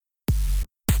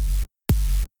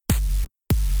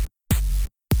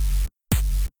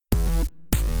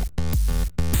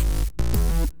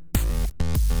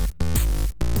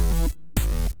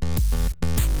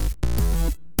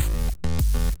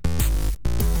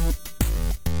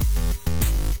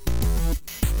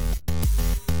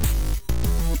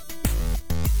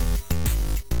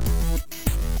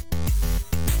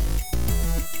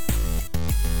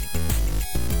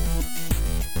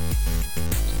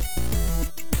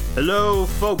Hello,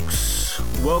 folks.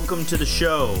 Welcome to the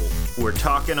show. We're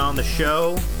talking on the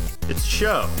show. It's a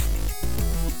show.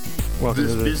 Welcome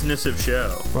This to the business of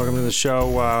show. welcome to the show.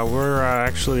 We're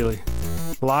actually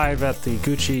live at the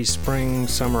Gucci Spring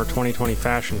Summer 2020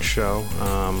 fashion show.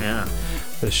 Yeah.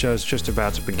 The show's just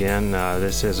about to begin.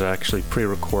 This is actually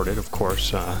pre-recorded, of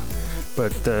course,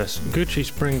 but the Gucci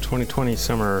Spring 2020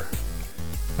 Summer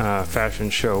fashion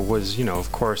show was, of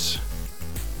course,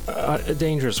 a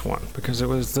dangerous one because it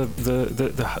was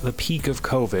the peak of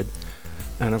COVID,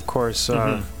 and of course,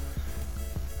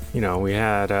 we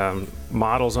had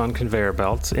models on conveyor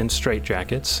belts in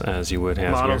straitjackets, as you would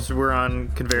have Models here. were on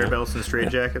conveyor belts and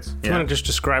straitjackets. If you want to just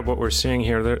describe what we're seeing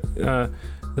here,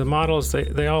 the models,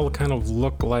 they all kind of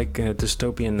look like a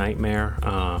dystopian nightmare.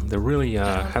 They're really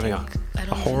having a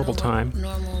horrible time.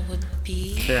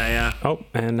 Yeah. Oh,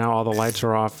 and now all the lights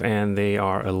are off, and they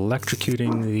are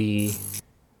electrocuting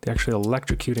they're actually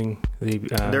electrocuting the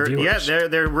viewers.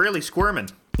 They're really squirming.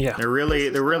 Yeah. They're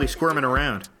really squirming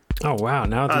around. Oh, wow.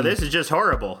 Now This is just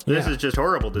horrible. This is just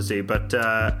horrible to see. But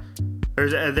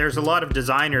there's a lot of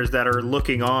designers that are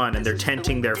looking on and they're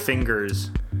tenting their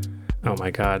fingers. Oh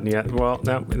my God! Yeah, well,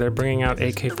 they're bringing out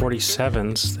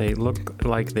AK-47s. They look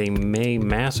like they may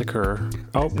massacre.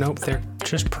 Oh nope, they're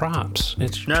just props. They're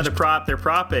prop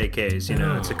AKs.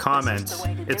 It's a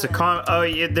comment. Oh,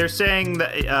 yeah, they're saying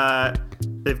that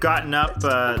they've gotten up.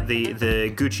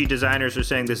 The Gucci designers are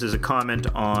saying this is a comment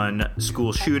on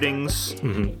school shootings.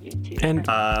 Mm-hmm. And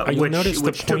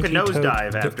which took a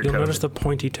nosedive after You'll COVID. notice the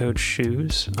pointy-toed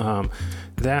shoes.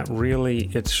 That really,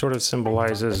 it sort of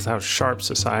symbolizes how sharp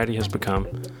society has become.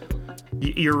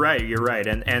 You're right.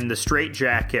 And the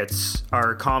straitjackets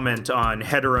are a comment on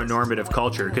heteronormative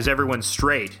culture because everyone's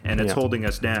straight and it's holding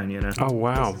us down, Oh,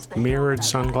 wow. Mirrored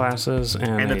sunglasses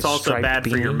and it's a also striped bad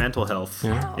for your beanie. mental health.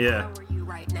 Yeah. Yeah.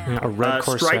 A red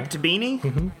corset. Striped beanie?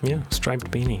 Mm-hmm. Yeah, striped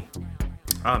beanie.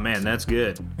 Oh man, that's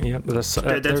good. Yep.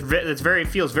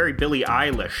 Feels very Billie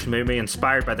Eilish, maybe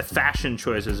inspired by the fashion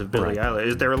choices of Billie Eilish.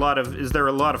 Is there a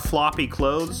lot of floppy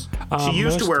clothes? She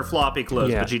used to wear floppy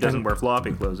clothes, but she doesn't wear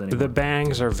floppy clothes anymore. The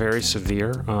bangs are very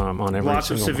severe on every Lots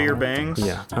of single severe model. bangs?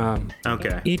 Yeah.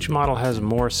 Okay. Each model has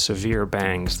more severe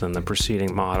bangs than the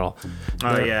preceding model.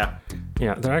 Yeah.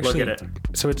 Yeah, they're actually. Look at it.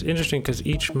 So it's interesting because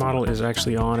each model is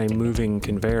actually on a moving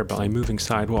conveyor belt, a moving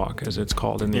sidewalk, as it's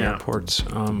called in the airports.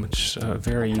 Which is a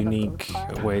very unique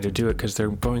way to do it because they're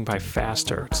going by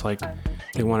faster. It's like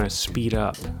they want to speed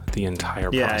up the entire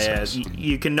process. Yeah.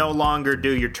 You can no longer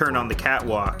do your turn on the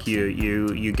catwalk.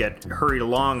 You get hurried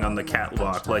along on the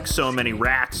catwalk like so many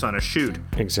rats on a chute.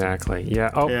 Exactly.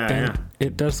 Yeah. Oh, and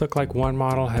it does look like one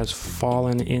model has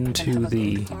fallen into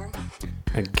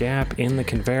a gap in the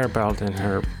conveyor belt, and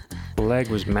her leg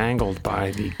was mangled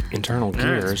by the internal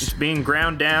gears. It's being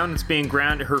ground down.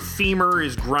 Her femur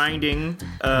is grinding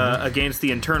against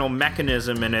the internal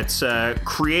mechanism, and it's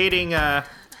creating a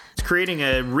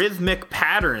rhythmic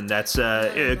pattern that's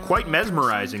quite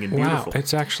mesmerizing and beautiful. Wow,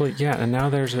 it's actually, and now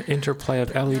there's an interplay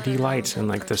of LED lights and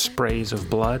like the sprays of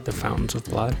blood, the fountains of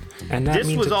blood. And that This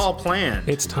means was all planned.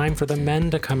 It's time for the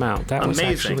men to come out. That was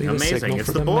actually the signal It's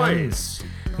for the boys. Men.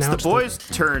 It's the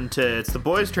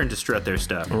boys' turn to strut their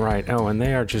stuff. Right. Oh, and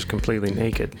they are just completely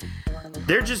naked.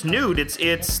 They're just nude.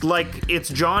 It's like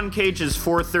John Cage's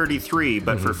 433,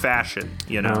 but for fashion.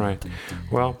 All right.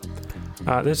 Well,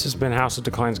 this has been House of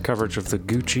Decline's coverage of the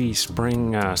Gucci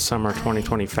Spring Summer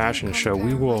 2020 fashion show.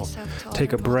 We will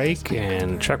take a break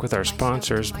and check with our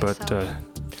sponsors, but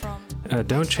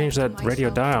don't change that radio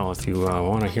dial if you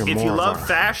want to hear more. If you love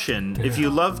fashion, if you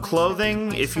love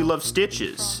clothing, if you love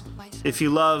stitches, if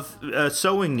you love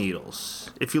sewing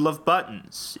needles, if you love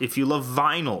buttons, if you love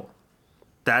vinyl,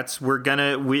 that's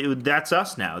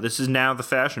us now. This is now the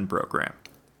fashion program.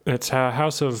 It's a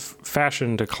House of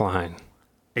Fashion Decline.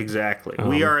 Exactly.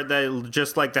 We are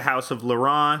just like the House of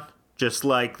Laurent, just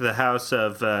like the House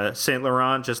of Saint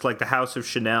Laurent, just like the House of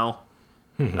Chanel.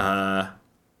 She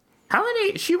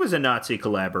was a Nazi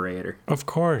collaborator. Of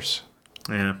course.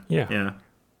 Yeah.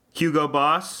 Hugo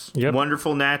Boss,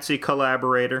 wonderful Nazi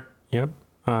collaborator. Yep.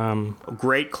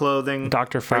 Great clothing.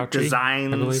 Dr. Fauci. Great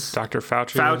designs. I believe Dr.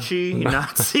 Fauci. Fauci,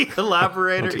 Nazi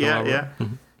collaborator. Yeah.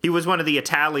 Mm-hmm. He was one of the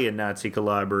Italian Nazi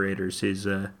collaborators. His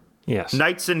yes.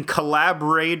 Knights in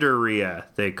Collaboratoria,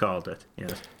 they called it.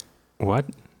 Yes. What?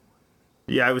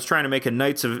 Yeah, I was trying to make a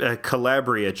Knights of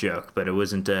Calabria joke, but it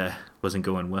wasn't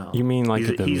going well. You mean like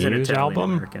the Muse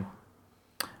album? American.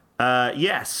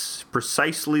 Yes,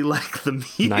 precisely like the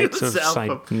Muse Knights of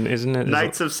album. Isn't it?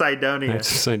 Knights of Sidonia.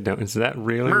 Knights of Sidonia. Is that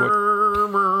really what?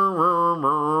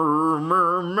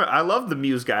 I love the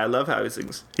Muse guy. I love how he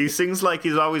sings. He sings like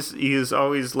he's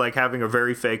always like having a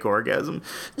very fake orgasm.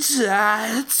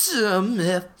 Try to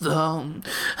me from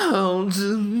hold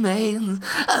to me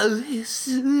of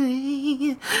history.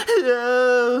 You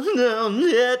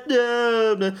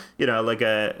know, like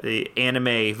a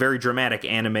anime, very dramatic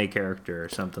anime character or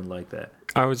something like that.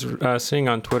 I was seeing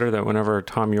on Twitter that whenever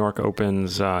Tom York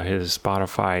opens his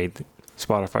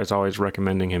Spotify's always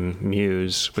recommending him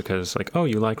Muse because, like, oh,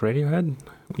 you like Radiohead?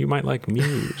 You might like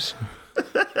Muse.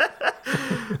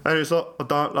 I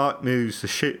don't like Muse. The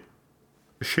shit.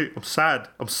 I'm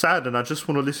sad, and I just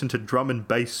want to listen to drum and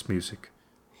bass music.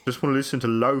 Just want to listen to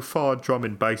lo-fi drum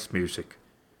and bass music.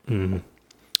 Mm-hmm.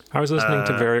 I was listening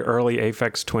to very early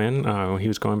Aphex Twin. He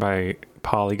was going by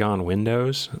Polygon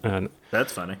Windows, and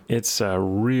that's funny. It's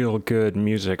real good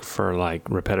music for like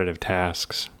repetitive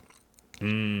tasks.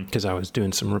 Because I was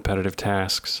doing some repetitive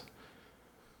tasks.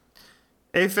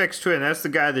 Aphex Twin, that's the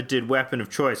guy that did Weapon of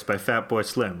Choice by Fatboy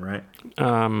Slim, right?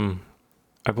 I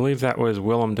believe that was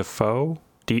Willem Dafoe,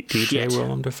 DJ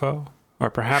Willem Dafoe,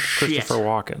 or perhaps Christopher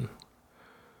Walken.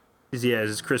 Yeah,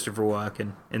 it's Christopher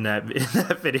Walken in that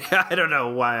video. I don't know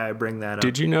why I bring that up.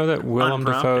 Did you know that Willem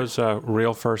Dafoe's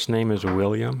real first name is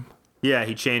William? Yeah,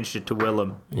 he changed it to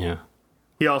Willem. Yeah.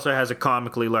 He also has a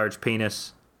comically large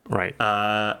penis. Right.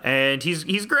 And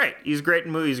he's great. He's great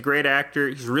in movies. He's a great actor.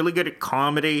 He's really good at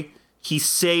comedy. He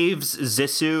saves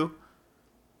Zissou.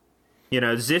 You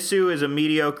know, Zissou is a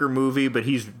mediocre movie, but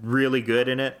he's really good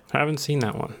in it. I haven't seen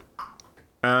that one.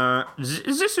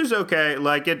 Zissou's okay.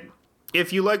 Like it,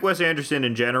 if you like Wes Anderson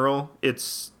in general,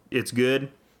 it's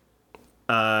good.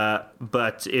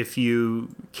 But if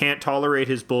you can't tolerate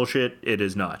his bullshit, it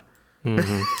is not.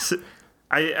 Mm-hmm.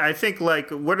 I think, like,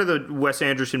 what are the Wes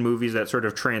Anderson movies that sort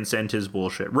of transcend his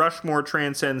bullshit? Rushmore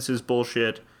transcends his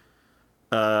bullshit.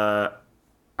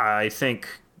 I think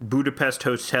Budapest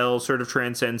Hotel sort of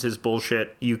transcends his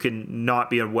bullshit. You can not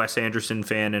be a Wes Anderson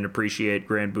fan and appreciate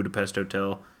Grand Budapest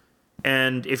Hotel.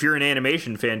 And if you're an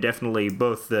animation fan, definitely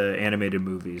both the animated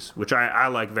movies, which I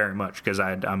like very much because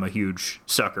I'm a huge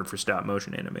sucker for stop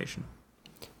motion animation.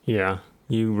 Yeah,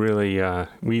 you really,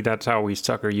 that's how we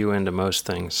sucker you into most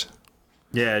things.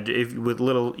 Yeah, if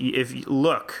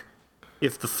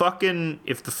the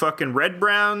fucking Red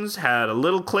Browns had a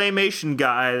little claymation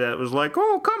guy that was like,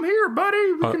 "Oh, come here,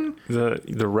 buddy, we can."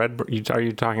 The Red, are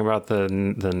you talking about the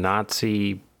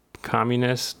Nazi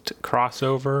communist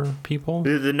crossover people?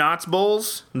 The Knots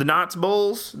Bowls,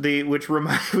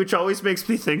 which always makes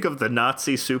me think of the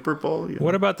Nazi Super Bowl. You know?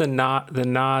 What about the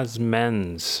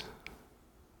Nazmens?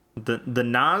 The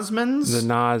Nazmans? The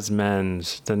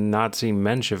Nazmens, the Nazi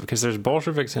Menshevik, because there's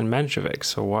Bolsheviks and Mensheviks.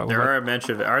 So what? There are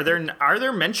Mensheviks. Are there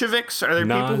Mensheviks? Are there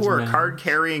people who are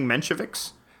card-carrying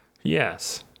Mensheviks?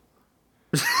 Yes.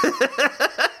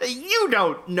 You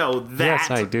don't know that.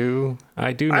 Yes, I do.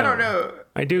 I do know. I don't know.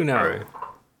 I do know. Right.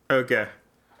 Okay.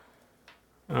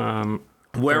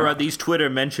 Where are these Twitter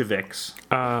Mensheviks?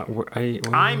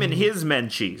 I'm in his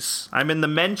Menchies. I'm in the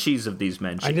Menchies of these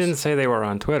Menchies. I didn't say they were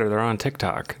on Twitter. They're on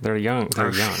TikTok. They're young.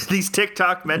 They're young. These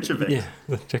TikTok Mensheviks. Yeah,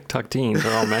 the TikTok teens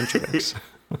are all Mensheviks.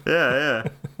 Yeah.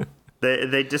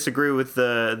 They disagree with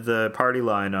the party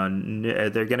line on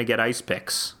they're going to get ice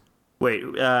picks. Wait,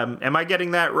 am I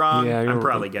getting that wrong? Yeah, I'm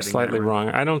probably getting slightly that wrong.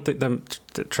 I don't think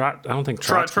Trots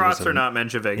are not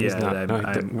Menshevik. Yeah,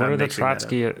 what are the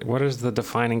Trotsky? What is the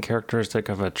defining characteristic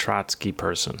of a Trotsky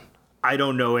person? I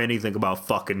don't know anything about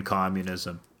fucking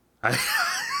communism.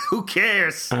 Who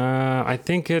cares? I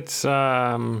think it's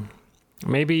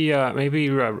maybe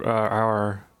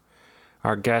our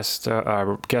guest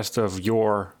of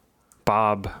yore,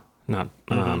 Bob. Not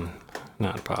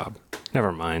Bob.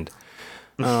 Never mind.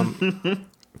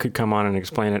 Could come on and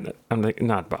explain it. I'm like,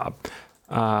 not Bob.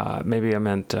 Maybe I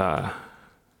meant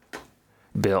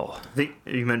Bill.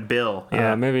 You meant Bill.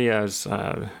 Yeah, maybe as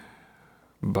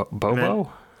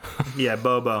Bobo. Yeah,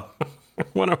 Bobo.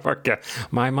 One of our guests.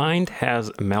 My mind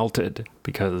has melted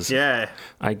because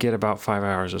I get about 5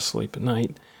 hours of sleep at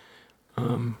night.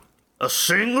 A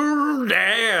single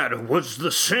dad. What's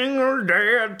the single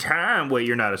dad time? Wait,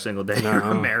 you're not a single dad. No, you're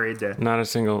a married dad. Not a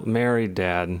single married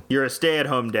dad. You're a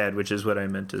stay-at-home dad, which is what I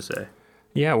meant to say.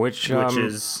 Yeah, which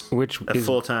is a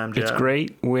full-time job. It's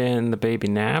great when the baby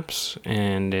naps,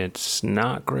 and it's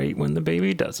not great when the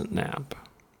baby doesn't nap.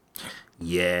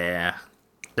 Yeah,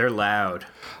 they're loud.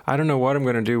 I don't know what I'm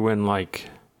gonna do when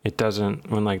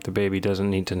the baby doesn't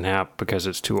need to nap because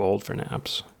it's too old for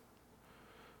naps.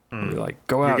 Be like,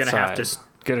 go outside. You're gonna have to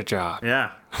get a job.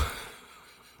 Yeah.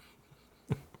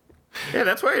 Yeah,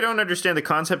 that's why I don't understand the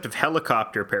concept of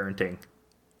helicopter parenting.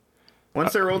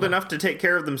 Once they're old enough to take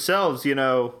care of themselves, you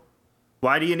know,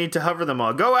 Why do you need to hover them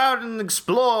all? Go out and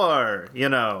explore, you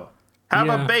know. Have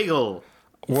a bagel.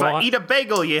 Well, Eat a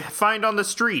bagel you find on the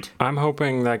street. I'm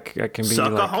hoping that I can be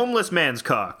Suck like a homeless man's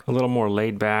cock. a little more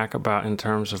laid back about in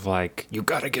terms of like, you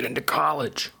got to get into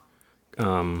college.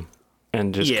 And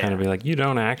just kind of be like, you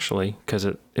don't actually, because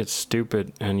it's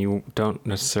stupid and you don't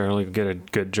necessarily get a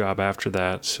good job after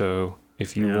that. So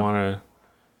if you want to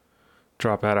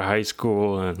drop out of high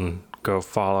school and go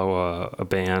follow a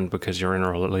band because you're in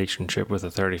a relationship with a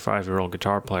 35-year-old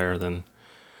guitar player, then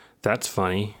that's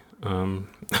funny.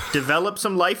 Develop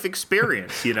some life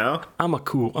experience, you know? I'm a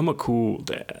cool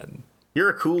dad. You're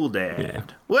a cool dad. Yeah.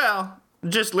 Well,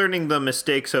 just learning the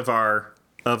mistakes of our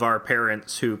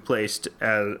parents who placed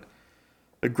a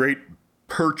great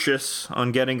purchase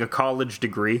on getting a college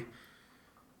degree.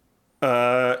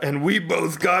 And we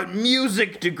both got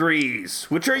music degrees,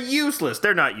 which are useless.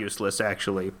 They're not useless,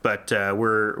 actually, but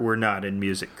we're not in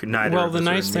music. Neither. Well, of the us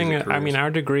nice are in thing, music I mean, careers. our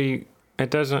degree, it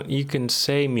doesn't. You can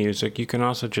say music. You can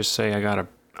also just say I got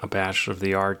a bachelor of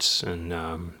the arts and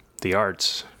the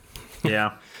arts.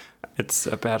 Yeah. It's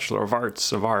a bachelor of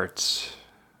arts of arts.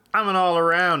 I'm an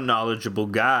all-around knowledgeable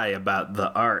guy about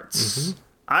the arts. Mm-hmm.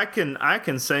 I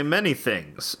can say many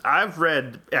things. I've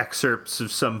read excerpts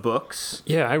of some books.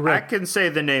 Yeah, I I read. can say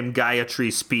the name Gayatri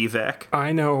Spivak.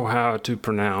 I know how to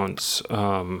pronounce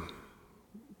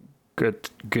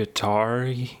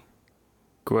guittari,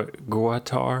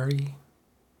 guattari,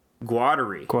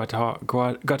 Guattari.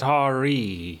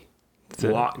 guattari,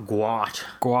 Guat.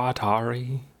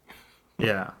 guattari.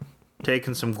 Yeah.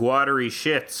 Taking some guattari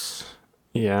shits.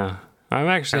 Yeah, I'm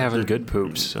actually having the- good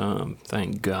poops.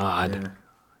 Thank God. Yeah.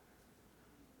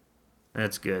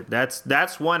 That's good.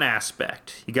 That's one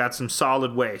aspect. You got some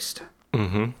solid waste.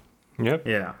 Yep.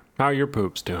 Yeah. How are your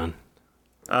poops doing?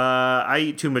 I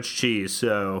eat too much cheese,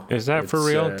 so Is that for it's,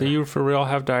 real? Do you for real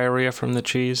have diarrhea from the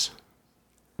cheese?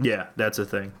 Yeah, that's a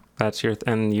thing. That's your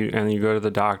and you go to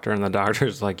the doctor and the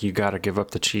doctor's like, you got to give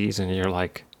up the cheese, and you're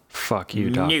like, fuck you,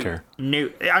 doctor. No.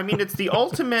 I mean, it's the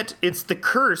ultimate. It's the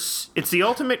curse. It's the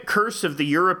ultimate curse of the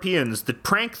Europeans. The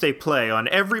prank they play on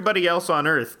everybody else on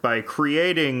Earth by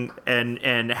creating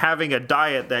and having a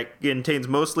diet that contains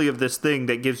mostly of this thing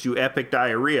that gives you epic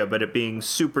diarrhea, but it being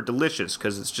super delicious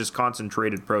because it's just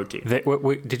concentrated protein.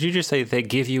 Wait, did you just say they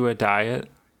give you a diet?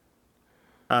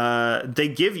 They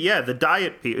give the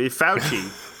diet people.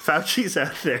 Fauci's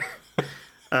out there.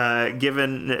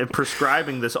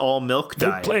 Prescribing this all milk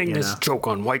They're diet. playing you this know? joke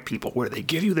on white people where they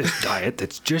give you this diet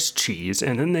that's just cheese,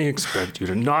 and then they expect you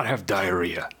to not have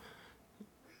diarrhea.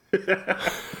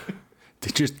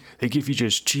 They give you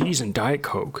just cheese and Diet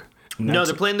Coke. And No, that's-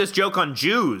 they're playing this joke on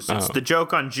Jews. It's the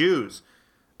joke on Jews.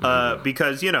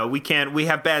 Because, you know, we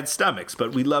have bad stomachs,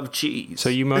 but we love cheese. So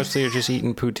you mostly are just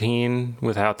eating poutine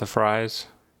without the fries?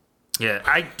 Yeah,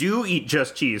 I do eat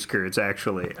just cheese curds,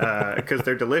 actually, because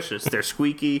they're delicious. They're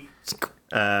squeaky.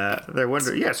 They're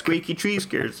wonderful. Yeah, squeaky cheese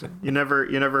curds. You never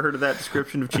heard of that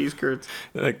description of cheese curds?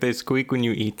 Like they squeak when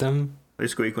you eat them? They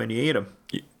squeak when you eat them.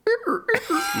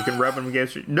 You can rub them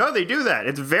against your... No, they do that.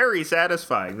 It's very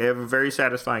satisfying. They have a very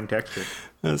satisfying texture.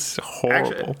 That's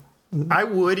horrible. Actually, I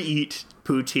would eat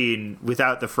poutine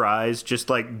without the fries, just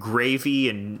like gravy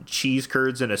and cheese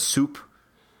curds in a soup.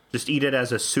 Just eat it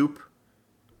as a soup.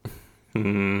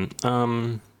 I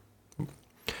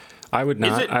would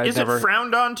not. Is it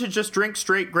frowned on to just drink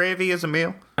straight gravy as a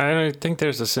meal? I think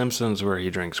there's a Simpsons where he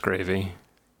drinks gravy.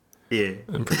 Yeah.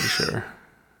 I'm pretty sure.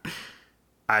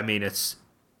 I mean, it's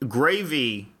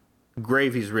gravy.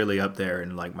 Gravy's really up there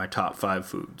in like my top 5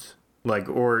 foods. Like,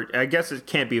 or I guess it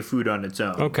can't be a food on its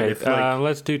own. Okay, If, like,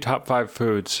 let's do top 5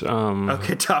 foods.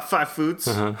 okay, top 5 foods.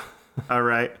 All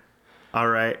right. So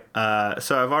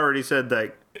I've already said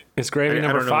that Is gravy I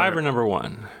number don't know 5 what- or number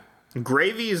 1?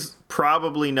 gravy's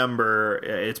probably number.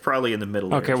 It's probably in the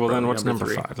middle. Okay, It's well then probably what's number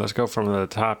 3. 5? Let's go from the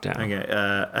top down. Okay.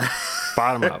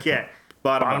 Bottom up. Okay.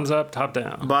 Bottoms up, top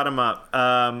down. Bottom up.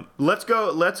 Let's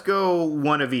go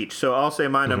one of each. So I'll say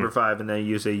my number 5, and then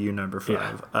you say you number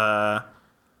 5. Yeah.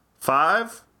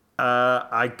 5.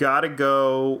 I gotta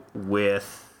go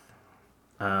with.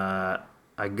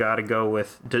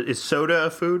 Is soda a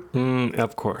food?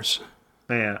 Of course.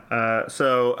 Yeah.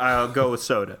 So I'll go with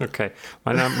soda. Okay.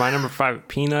 My number 5,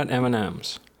 peanut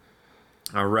M&Ms.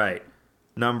 All right.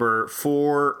 Number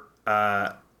 4.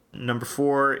 Number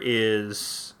 4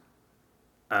 is.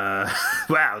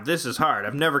 Wow, this is hard.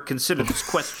 I've never considered this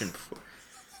question before.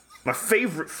 My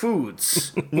favorite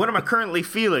foods. What am I currently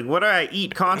feeling? What do I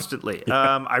eat constantly?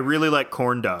 I really like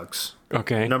corn dogs.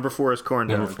 Okay. Number 4 is corn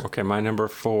dogs. Okay, my number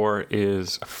 4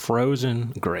 is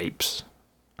frozen grapes.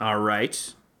 All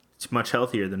right. It's much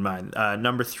healthier than mine.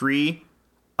 Number 3,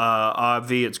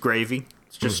 Obvi, it's gravy.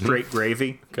 It's just straight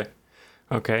gravy.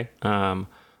 Okay.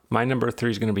 My number 3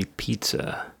 is going to be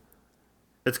pizza.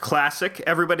 It's classic.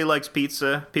 Everybody likes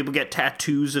pizza. People get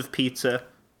tattoos of pizza,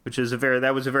 which is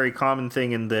that was a very common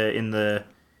thing in the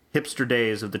hipster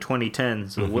days of the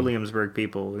 2010s. The Williamsburg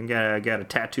people. I got a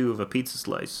tattoo of a pizza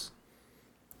slice.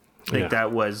 I think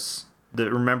that was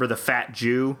remember the Fat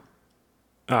Jew?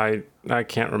 I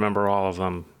can't remember all of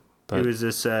them. But He was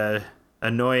this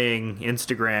annoying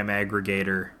Instagram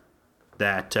aggregator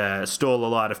that stole a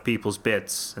lot of people's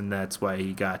bits, and that's why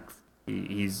he got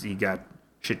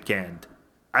shit canned.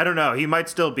 I don't know. He might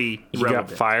still be relevant.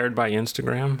 got fired by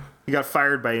Instagram? He got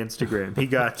fired by Instagram. He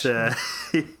got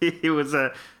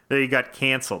he got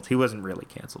canceled. He wasn't really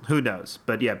canceled. Who knows?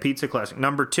 But yeah, pizza classic.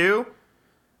 Number 2,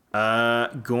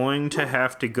 going to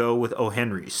have to go with O.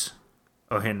 Henry's.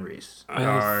 O. Henry's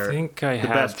I think I the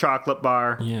have best chocolate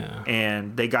bar. Yeah.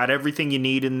 And they got everything you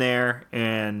need in there,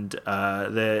 and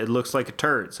it looks like a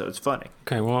turd, so it's funny.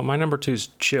 Okay, well, my number 2 is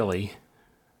chili.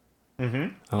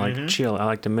 I like chili. I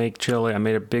like to make chili. I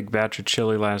made a big batch of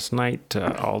chili last night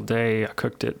all day. I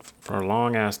cooked it for a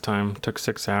long-ass time. Took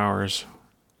 6 hours.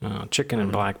 Chicken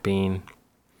and black bean.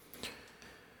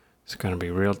 It's going to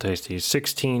be real tasty.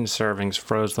 16 servings,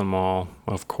 froze them all,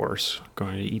 of course.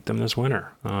 Going to eat them this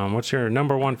winter. What's your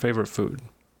number 1 favorite food?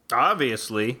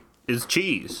 Obviously, is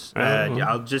cheese.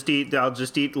 I'll just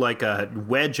eat like a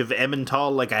wedge of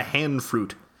Emmental, like a hand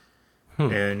fruit.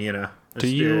 And Do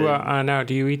you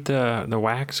do you eat the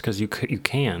wax? Because you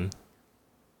can.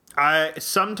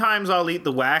 Sometimes I'll eat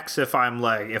the wax if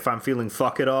I'm feeling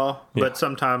fuck it all. Yeah. But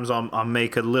sometimes I'll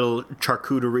make a little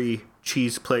charcuterie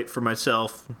cheese plate for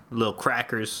myself, little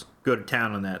crackers. Go to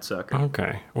town on that sucker.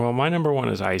 Okay. Well, my number 1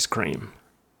 is ice cream.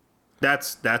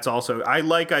 That's also, I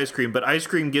like ice cream, but ice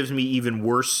cream gives me even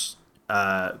worse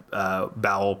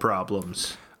bowel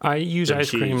problems. I use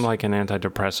ice cream cheese. like an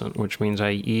antidepressant, which means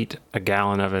I eat a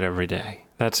gallon of it every day.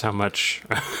 That's how much.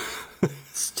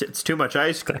 It's too much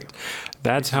ice cream.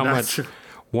 That's how much.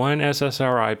 One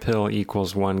SSRI pill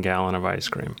equals 1 gallon of ice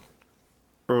cream.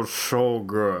 It's so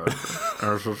good.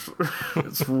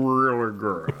 It's really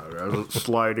good as it's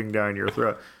sliding down your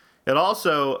throat. It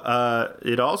also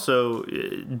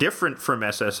different from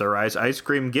SSRIs. Ice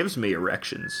cream gives me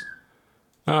erections.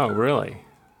 Oh, really?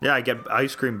 Yeah, I get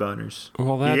ice cream boners.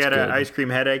 Well, that's you get good. an ice cream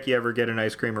headache. You ever get an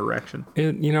ice cream erection?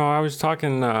 I was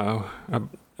talking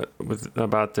about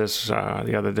this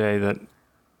the other day that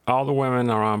all the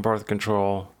women are on birth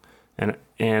control, and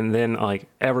then like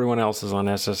everyone else is on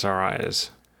SSRIs,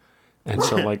 and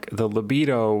so like the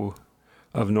libido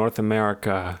of North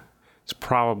America is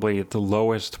probably at the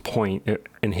lowest point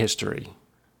in history.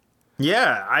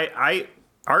 Yeah,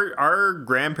 our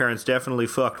grandparents definitely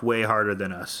fucked way harder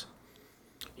than us.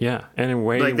 Yeah, and in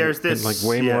way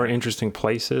more interesting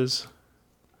places.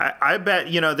 I bet,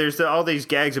 there's all these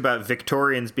gags about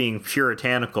Victorians being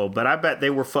puritanical, but I bet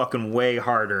they were fucking way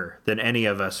harder than any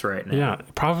of us right now. Yeah,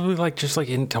 probably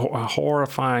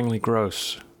horrifyingly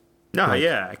gross. No,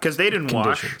 yeah, because they didn't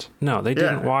conditions. Wash. No, they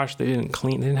didn't wash. They didn't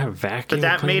clean. They didn't have vacuum. But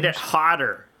that cleaners. made it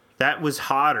hotter. That was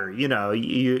hotter.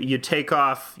 You take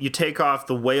off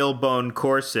the whalebone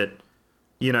corset.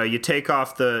 You take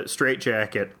off the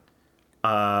straitjacket.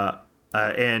 And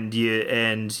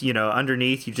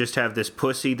underneath you just have this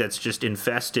pussy that's just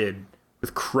infested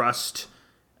with crust.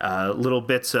 Little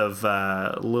bits of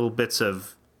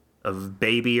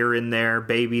baby are in there.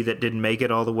 Baby that didn't make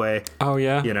it all the way. Oh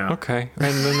yeah. Okay.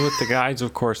 And then with the guys,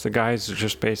 of course, the guys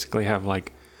just basically have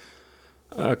like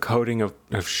a coating of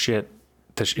shit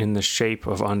in the shape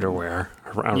of underwear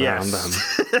around them.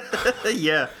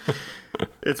 Yeah.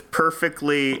 It's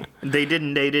perfectly. They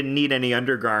didn't need any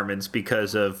undergarments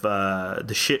because of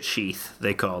the shit sheath,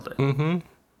 they called it. Mm-hmm.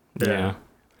 Yeah.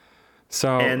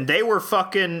 So and they were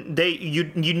fucking. You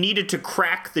needed to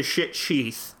crack the shit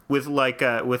sheath with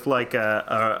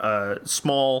a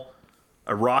small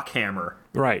rock hammer.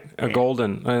 Right,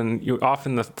 golden, and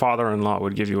often the father-in-law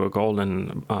would give you a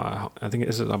golden. I think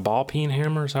is it a ball peen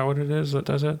hammer? Is that what it is that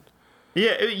does it?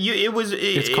 Yeah, it was.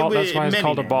 That's why it's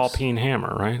called a ball peen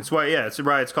hammer, right? That's why. Yeah, it's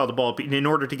right. It's called a ball peen in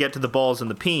order to get to the balls in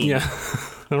the peen. Yeah,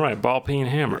 right. Ball peen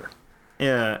hammer.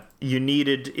 Yeah, you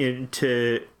needed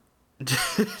to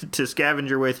scavenge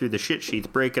your way through the shit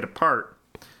sheath, break it apart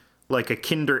like a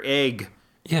Kinder egg.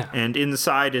 Yeah, and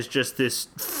inside is just this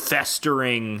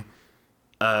festering,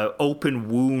 open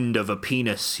wound of a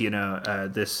penis.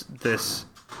 This.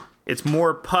 It's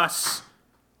more pus.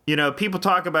 People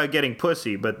talk about getting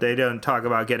pussy, but they don't talk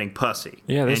about getting pussy.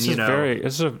 Yeah, this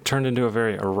has turned into a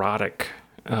very erotic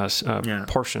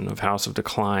portion of House of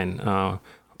Decline.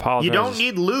 apologize. You don't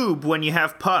need lube when you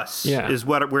have pus, is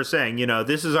what we're saying.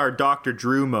 This is our Dr.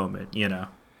 Drew moment,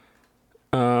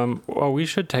 Well, we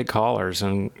should take callers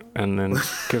and then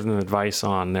give them advice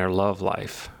on their love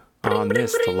life. On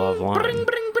this, the Love Line.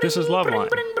 This is Love Line.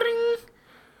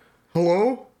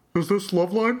 Hello? Is this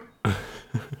Love Line?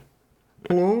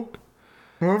 Hello?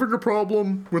 I'm having a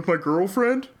problem with my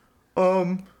girlfriend.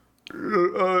 She's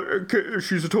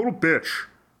a total bitch.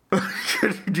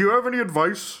 Do you have any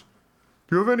advice?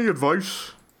 I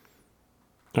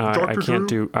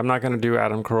can't I'm not going to do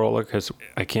Adam Carolla because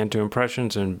I can't do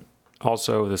impressions, and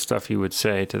also the stuff he would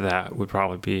say to that would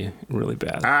probably be really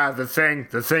bad. The thing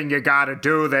you gotta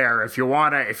do there, if you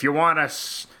wanna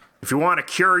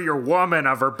cure your woman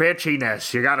of her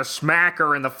bitchiness, you gotta smack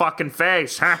her in the fucking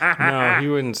face. No, he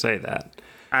wouldn't say that.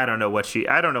 I don't know what he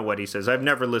says. I've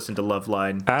never listened to Love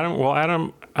Line.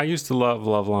 Adam, I used to love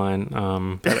Love Line.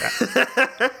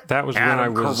 That was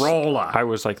Adam when Carolla. I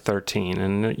was like 13,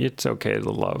 and it's okay to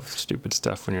love stupid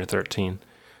stuff when you're 13.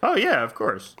 Oh yeah, of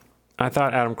course. I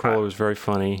thought Adam Carolla was very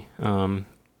funny.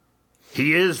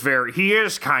 He is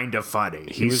kind of funny.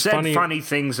 He said funny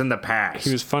things in the past.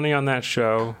 He was funny on that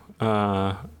show.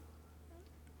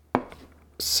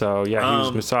 So yeah, he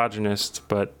was misogynist,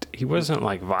 but he wasn't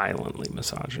like violently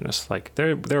misogynist. Like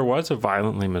there was a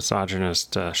violently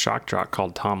misogynist shock jock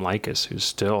called Tom Likas who's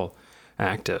still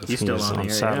active. He's still on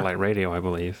satellite radio, I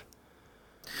believe.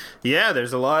 Yeah,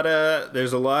 there's a lot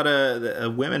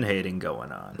of women hating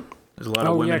going on. There's a lot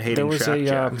of women hating. There was shock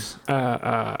jocks.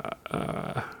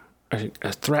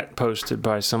 A threat posted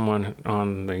by someone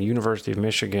on the University of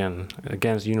Michigan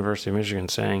against University of Michigan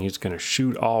saying he's going to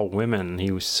shoot all women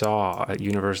he saw at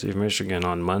University of Michigan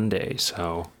on Monday.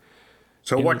 So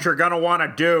what you're going to want to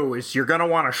do is you're going to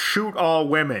want to shoot all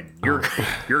women. You're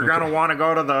going to want to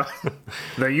go to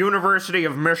the University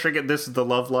of Michigan. This is the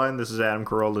Love Line. This is Adam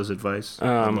Carolla's advice.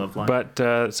 Love Line.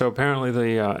 But so apparently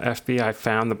the FBI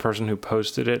found the person who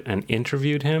posted it and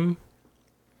interviewed him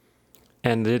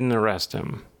and didn't arrest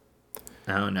him.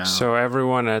 Oh, no. So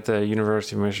everyone at the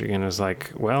University of Michigan is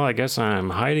like, well, I guess I'm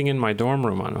hiding in my dorm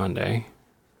room on Monday.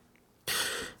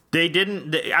 They didn't,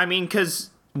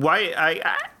 because why,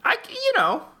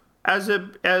 as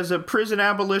a prison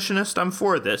abolitionist, I'm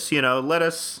for this,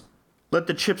 let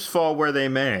the chips fall where they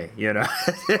may,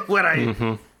 It's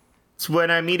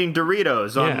when I'm eating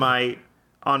Doritos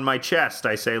on my chest,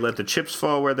 I say, let the chips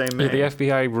fall where they may. The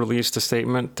FBI released a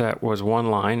statement that was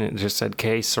one line. It just said,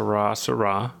 "K Sarah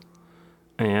Sarah."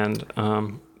 And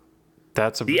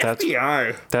that's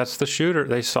FBI. That's the shooter.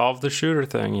 They solved the shooter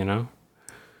thing,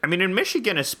 in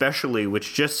Michigan especially,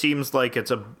 which just seems like it's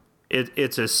a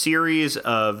series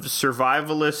of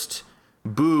survivalist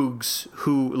boogs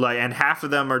who and half of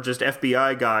them are just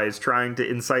FBI guys trying to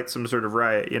incite some sort of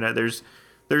riot. There's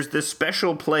this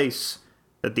special place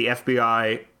that the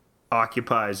FBI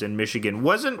occupies in Michigan.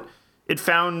 It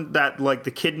found that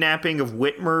the kidnapping of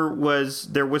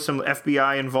Whitmer there was some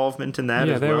FBI involvement in that.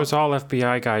 Yeah, there was all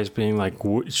FBI guys being like,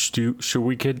 should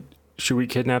we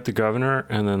kidnap the governor?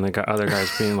 And then the other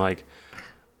guys being like,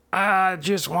 I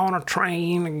just want to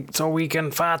train so we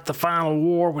can fight the final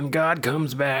war when God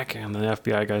comes back. And the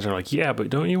FBI guys are like, yeah, but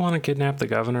don't you want to kidnap the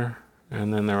governor?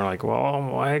 And then they were like,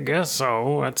 well, I guess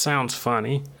so. That sounds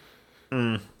funny.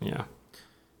 Yeah.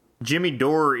 Jimmy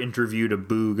Dore interviewed a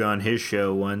boog on his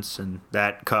show once, and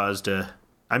that caused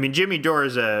Jimmy Dore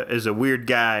is a weird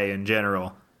guy in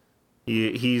general.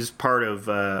 He's part of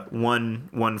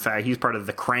he's part of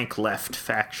the Crank Left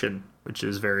faction, which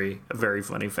is a very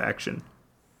funny faction.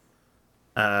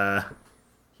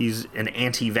 He's an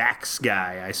anti-vax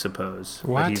guy, I suppose.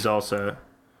 What? But he's also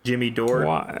Jimmy Dore.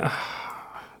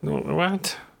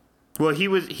 What? Well,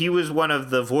 he was one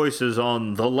of the voices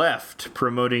on the left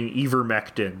promoting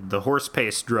ivermectin, the horse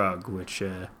paste drug, which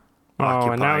and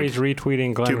now he's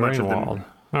retweeting Glenn Greenwald.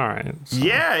 All right. So.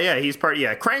 Yeah, he's part.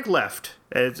 Yeah, Crank Left.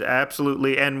 It's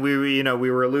absolutely, and we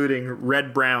were alluding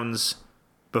Red Browns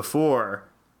before,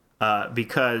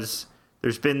 because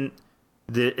there's been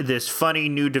this funny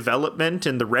new development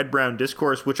in the Red Brown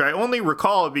discourse, which I only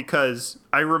recall because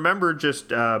I remember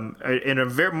just in a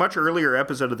very much earlier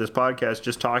episode of this podcast,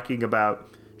 just talking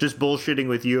about just bullshitting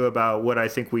with you about what I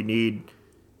think we need.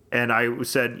 And I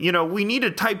said, we need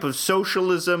a type of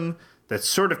socialism that's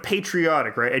sort of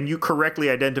patriotic, right? And you correctly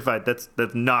identified that's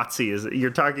Nazi.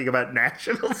 You're talking about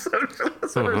National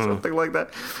Socialism or something like that.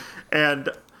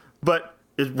 But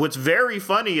what's very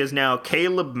funny is now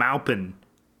Caleb Maupin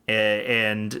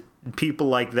and people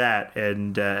like that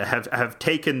and have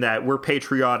taken that we're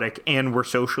patriotic and we're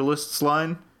socialists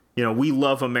line. We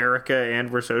love America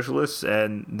and we're socialists,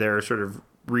 and they're sort of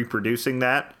reproducing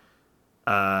that.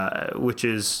 which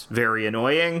is very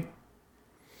annoying.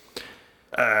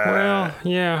 Well,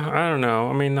 yeah, I don't know.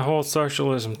 I mean, the whole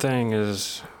socialism thing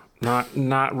is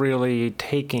not really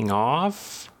taking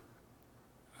off.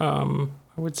 I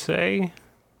would say.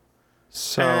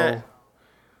 So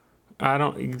I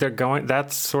don't. They're going.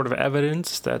 That's sort of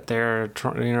evidence that they're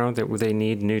trying. That they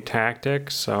need new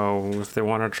tactics. So if they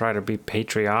want to try to be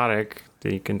patriotic,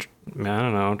 they can. I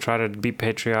don't know. Try to be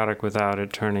patriotic without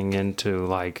it turning into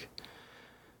like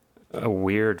a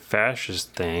weird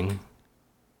fascist thing.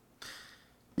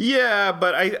 Yeah,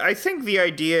 but I think the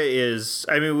idea is,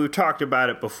 I mean, we've talked about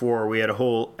it before. We had a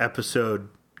whole episode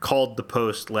called The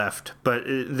Post Left, but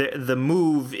the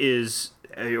move is,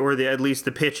 or at least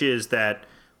the pitch is that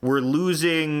we're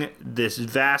losing this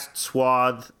vast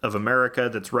swath of America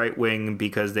that's right-wing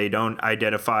because they don't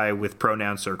identify with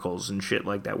pronoun circles and shit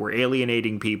like that. We're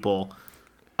alienating people.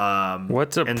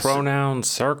 What's a pronoun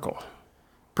circle?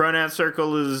 Pronoun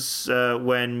circle is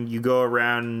when you go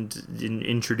around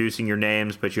introducing your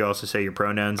names, but you also say your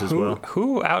pronouns as well.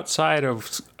 Who outside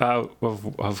of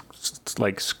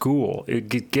like school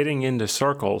getting into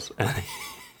circles and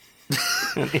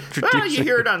introducing? Well, you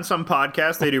hear it on some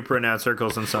podcasts. They do pronoun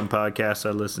circles on some podcasts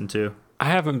I listen to. I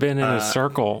haven't been in a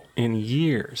circle in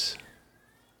years.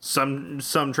 Some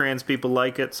trans people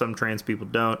like it. Some trans people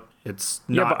don't. It's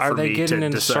not but are for they me getting to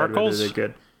into decide circles? whether they're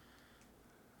good.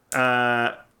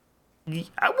 Well,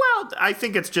 I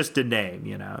think it's just a name,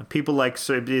 you know. People like,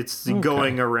 so it's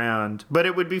going around. But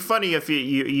it would be funny if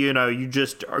you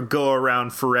just go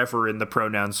around forever in the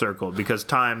pronoun circle because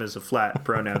time is a flat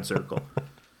pronoun circle.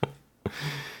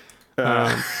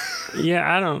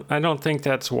 Yeah, I don't think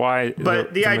that's why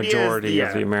but the idea majority is,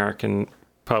 of the American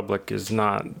public is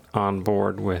not on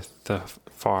board with the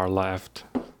far left.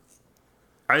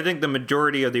 I think the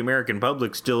majority of the American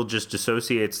public still just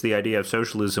associates the idea of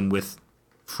socialism with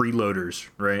freeloaders,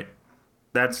 right?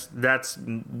 That's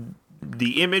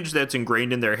the image that's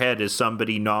ingrained in their head is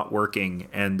somebody not working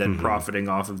and then profiting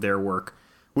off of their work,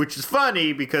 which is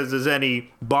funny because as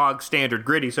any bog standard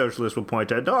gritty socialist will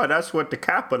point out, oh, that's what the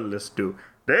capitalists do.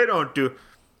 They don't do.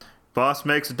 Boss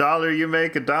makes $1, you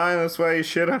make $10. That's why you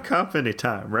shit on company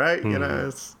time, right? You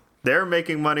know, they're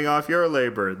making money off your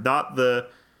labor, not the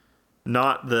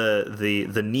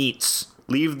neats.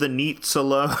 Leave the neats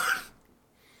alone.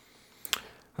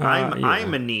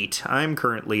 I'm a neat. I'm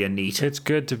currently a neat. It's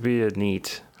good to be a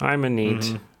neat. I'm a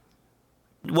neat.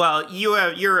 Well, you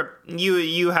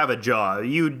have a job.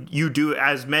 You do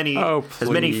as many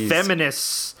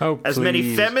feminists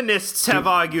have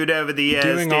argued over the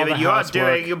years, David.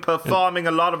 You're performing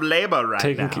a lot of labor now.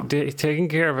 Taking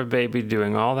care of a baby,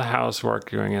 doing all the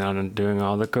housework, doing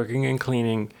all the cooking and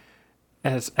cleaning,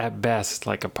 as at best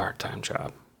like a part-time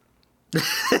job.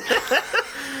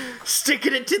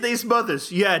 Sticking it to these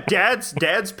mothers. Yeah,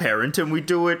 dad's parent, and we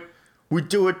do it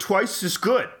twice as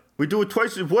good. We do it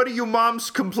twice as. What are you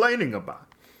moms complaining about?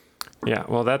 Yeah,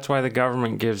 well, that's why the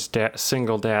government gives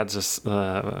single dads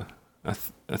a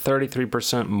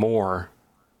 33% more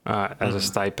as a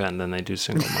stipend than they do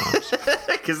single moms.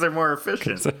 Because they're more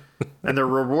efficient, and they're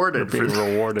rewarded for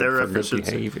their good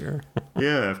efficiency. behavior.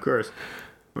 Yeah, of course.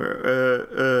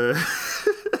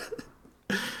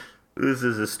 This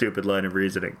is a stupid line of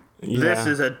reasoning. Yeah. This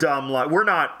is a dumb line. We're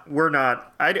not.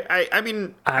 I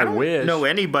mean, I don't know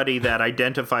anybody that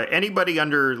anybody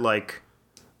under like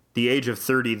the age of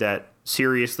 30 that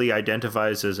seriously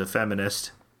identifies as a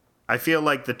feminist. I feel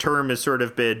like the term has sort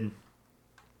of been.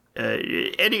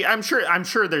 I'm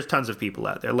sure there's tons of people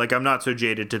out there. Like, I'm not so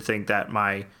jaded to think that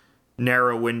my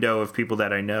narrow window of people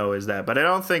that I know is that, but I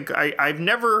don't think I've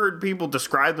never heard people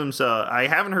describe themselves. I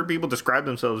haven't heard people describe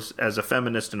themselves as a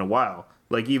feminist in a while.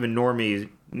 Like even normies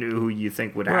who you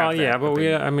think would have. Well, yeah, but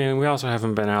we also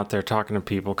haven't been out there talking to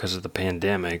people because of the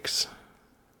pandemics.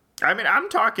 I mean, I'm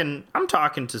talking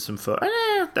to some folks.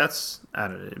 I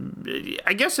don't know.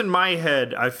 I guess in my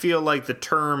head, I feel like the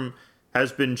term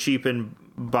has been cheapened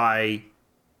by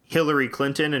Hillary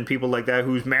Clinton and people like that,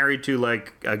 who's married to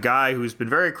like a guy who's been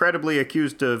very credibly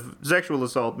accused of sexual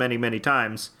assault many, many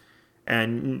times.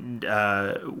 And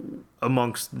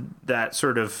amongst that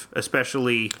sort of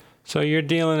especially... So you're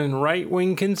dealing in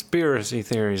right-wing conspiracy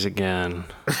theories again.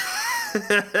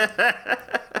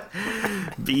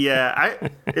 Yeah,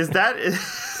 is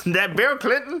that Bill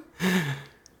Clinton?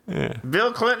 Yeah.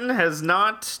 Bill Clinton has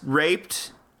not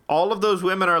raped... All of those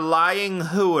women are lying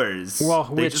hooers. Well,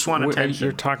 they just want attention.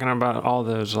 You're talking about all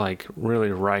those like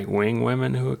really right-wing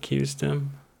women who accused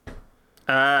him.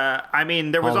 I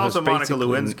mean, there was also Monica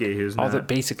Lewinsky, who's all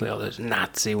those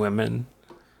Nazi women.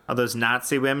 All those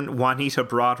Nazi women, Juanita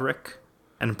Broaddrick.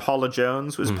 and Paula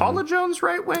Jones. Was Paula Jones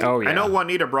right wing? Oh, yeah. I know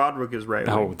Juanita Broadwick is right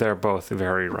wing. Oh, they're both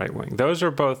very right wing. Those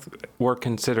were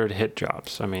considered hit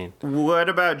jobs. I mean, What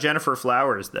about Jennifer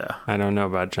Flowers, though? I don't know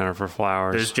about Jennifer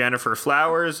Flowers. There's Jennifer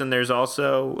Flowers, and there's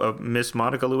also Miss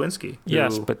Monica Lewinsky.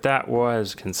 Yes, who- but that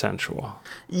was consensual.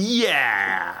 but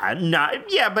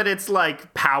it's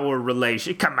like power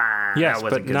relation. Come on, Yes, that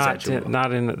wasn't but not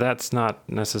consensual. that's not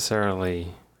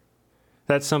necessarily.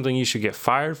 That's something you should get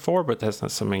fired for, but that's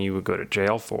not something you would go to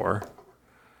jail for.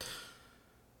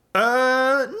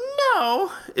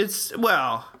 No, it's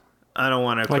I don't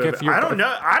want to. Like if you're- I don't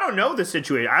know. I don't know the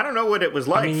situation. I don't know what it was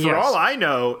like. mean, For yes. all I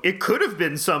know, it could have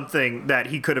been something that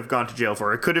he could have gone to jail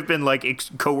for. It could have been like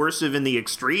coercive in the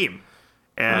extreme.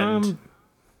 And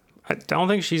I don't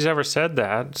think she's ever said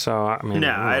that. So I mean,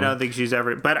 no, I don't think she's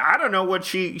ever. But I don't know what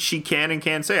she can and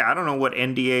can't say. I don't know what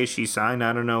NDA she signed.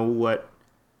 I don't know what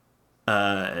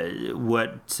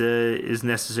is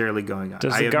necessarily going on.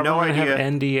 Does I the have no government idea.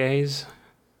 have NDAs?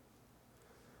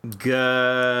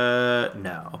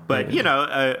 No, but you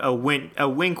know, a wink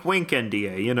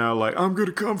NDA. You know, like I'm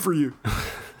gonna come for you.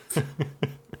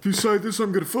 If you say this,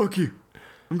 I'm gonna fuck you.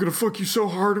 I'm gonna fuck you so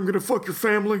hard, I'm gonna fuck your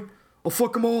family. I'll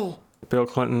fuck them all. Bill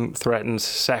Clinton threatens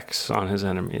sex on his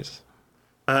enemies.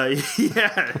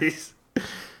 yeah,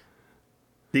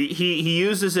 he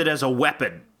uses it as a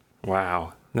weapon.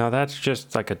 Wow. Now that's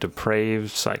just like a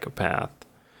depraved psychopath.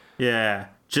 Yeah,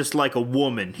 just like a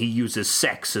woman, he uses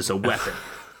sex as a weapon.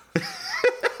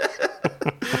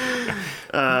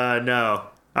 No.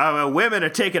 Women are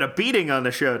taking a beating on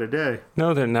the show today.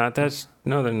 No, they're not.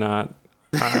 No, they're not.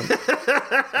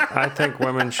 I think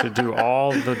women should do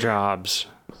all the jobs,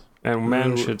 and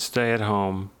men should stay at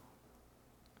home.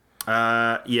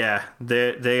 Yeah,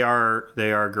 they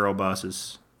are girl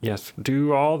bosses. Yes,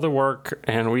 do all the work,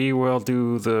 and we will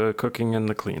do the cooking and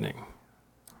the cleaning.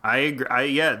 I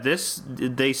agree.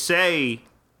 They say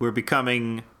we're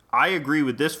becoming. I agree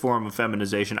with this form of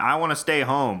feminization. I want to stay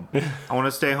home. I want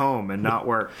to stay home and not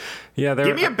work. Yeah,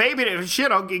 Give me a baby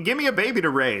to give me a baby to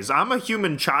raise. I'm a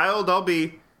human child. I'm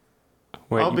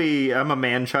a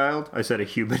man child. I said a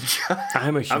human child.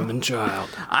 I'm a human child.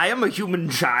 I am a human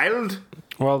child.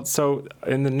 Well, so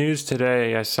in the news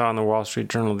today, I saw in the Wall Street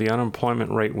Journal the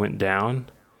unemployment rate went down,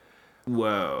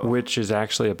 Whoa. which is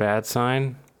actually a bad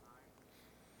sign.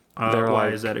 Why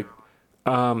is that?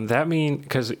 That means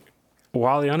because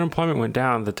while the unemployment went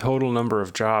down, the total number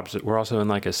of jobs were also in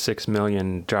like a 6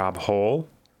 million job hole.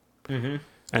 Mm-hmm.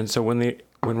 And so when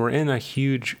we're in a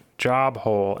huge job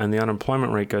hole and the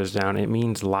unemployment rate goes down, it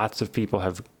means lots of people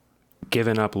have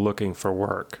given up looking for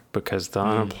work because the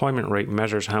unemployment rate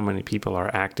measures how many people are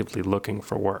actively looking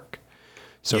for work.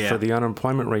 So for the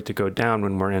unemployment rate to go down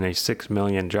when we're in a 6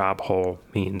 million job hole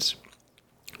means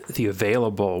the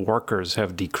available workers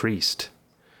have decreased.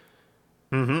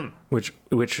 Mm-hmm. Which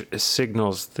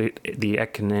signals the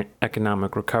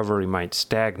economic recovery might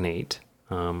stagnate,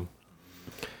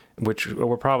 which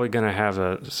we're probably going to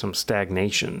have some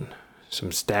stagnation,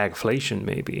 some stagflation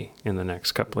maybe in the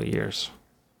next couple of years.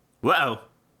 Whoa.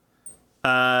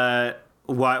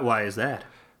 Why is that?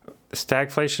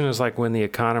 Stagflation is like when the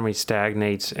economy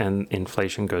stagnates and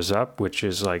inflation goes up, which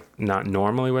is like not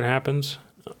normally what happens.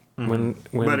 When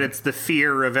But it's the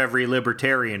fear of every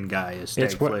libertarian guy is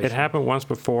stagflation. it happened once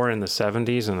before in the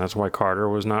 70s, and that's why Carter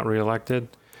was not reelected.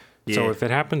 Yeah. So if it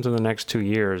happens in the next 2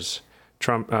 years,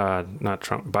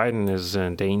 Biden is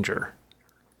in danger.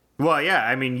 Well, yeah,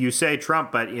 I mean, you say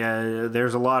Trump, but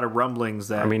there's a lot of rumblings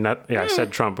that I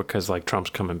said Trump because like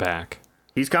Trump's coming back.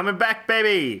 he's coming back,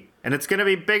 baby, and it's going to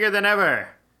be bigger than ever.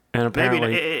 And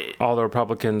apparently all the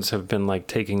Republicans have been like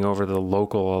taking over the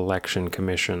local election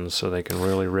commissions so they can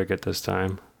really rig it this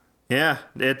time. Yeah,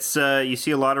 it's you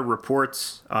see a lot of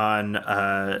reports on who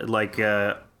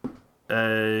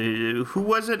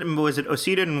was it? Was it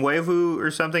Osita Nwevu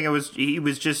or something? Or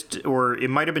it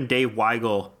might have been Dave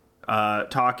Weigel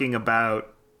talking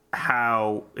about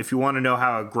how if you want to know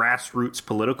how a grassroots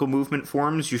political movement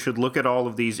forms, you should look at all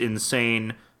of these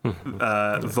insane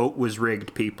vote was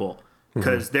rigged people.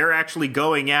 Because they're actually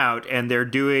going out and they're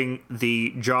doing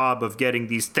the job of getting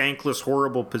these thankless,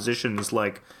 horrible positions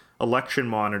like election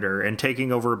monitor and taking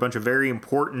over a bunch of very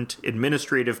important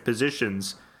administrative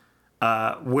positions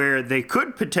where they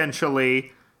could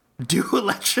potentially do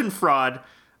election fraud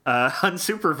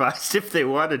unsupervised if they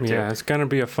wanted to. Yeah, it's going to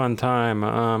be a fun time.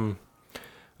 I'm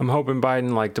hoping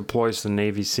Biden like deploys the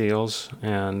Navy SEALs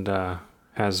and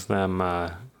has them,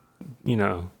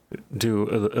 do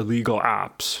illegal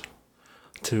ops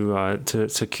to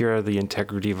secure the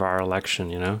integrity of our election,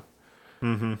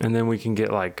 Mm-hmm. And then we can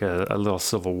get like a little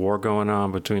civil war going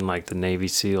on between like the Navy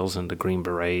SEALs and the Green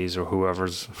Berets or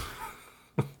whoever's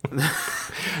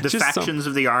The factions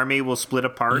of the army will split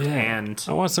apart, and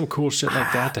I want some cool shit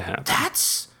like that to happen.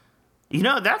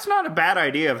 that's not a bad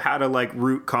idea of how to like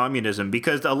root communism,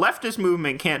 because a leftist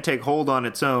movement can't take hold on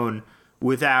its own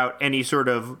without any sort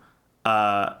of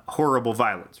horrible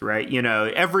violence, right? You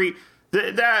know,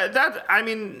 I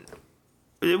mean,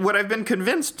 what I've been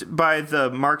convinced by the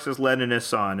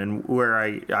Marxist-Leninists on, and where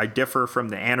I differ from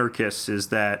the anarchists, is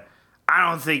that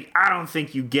I don't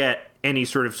think you get any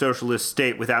sort of socialist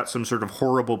state without some sort of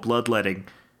horrible bloodletting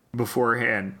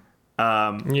beforehand.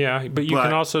 But you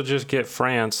can also just get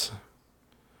France.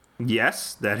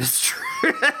 Yes, that is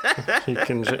true. You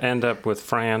can end up with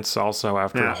France also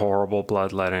after horrible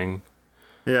bloodletting.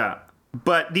 Yeah,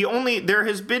 but there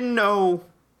has been no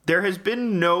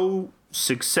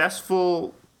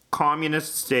successful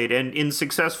communist state, and in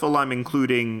successful I'm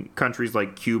including countries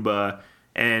like Cuba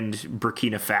and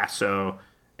Burkina Faso,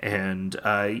 and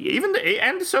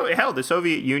the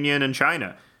Soviet Union and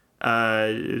China.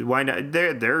 Why not?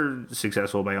 They're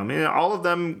successful by all means. All of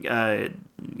them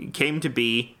came to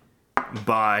be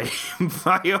by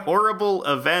a horrible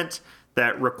event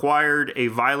that required a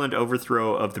violent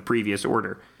overthrow of the previous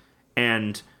order.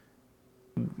 And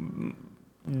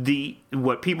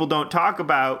what people don't talk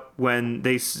about when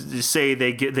they say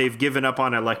they've given up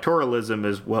on electoralism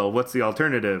is, well, what's the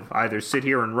alternative? Either sit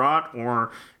here and rot,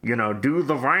 or do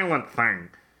the violent thing.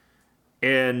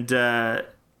 And I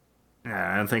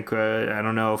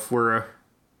don't know if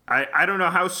I don't know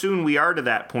how soon we are to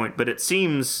that point, but it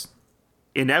seems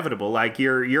inevitable. Like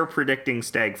you're predicting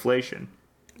stagflation.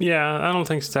 Yeah, I don't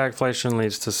think stagflation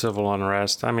leads to civil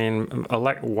unrest. I mean, a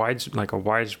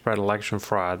widespread election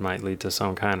fraud might lead to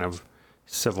some kind of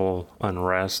civil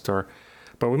unrest,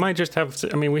 but we might just have.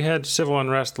 I mean, we had civil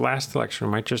unrest last election.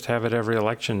 We might just have it every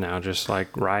election now, just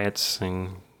like riots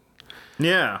and.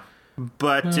 Yeah,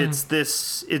 but it's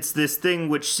this thing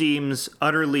which seems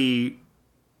utterly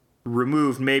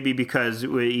removed, maybe because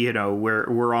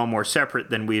we're all more separate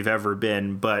than we've ever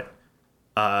been, but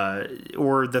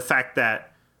or the fact that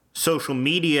social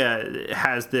media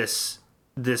has this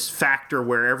factor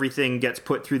where everything gets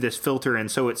put through this filter,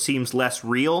 and so it seems less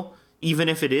real. Even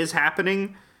if it is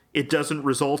happening, it doesn't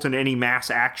result in any mass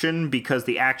action, because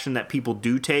the action that people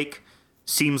do take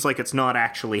seems like it's not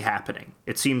actually happening.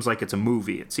 It seems like it's a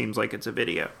movie. It seems like it's a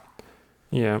video.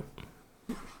 Yeah.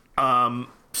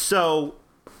 So,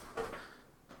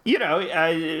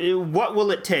 what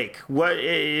will it take? What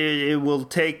it will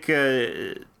take?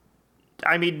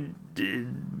 I mean,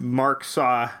 Marx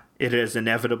saw it as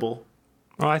inevitable.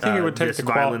 Well, I think it would take the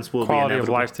quality of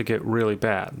life to get really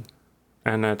bad.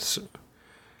 And that's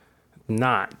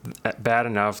not bad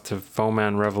enough to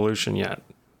foment revolution yet.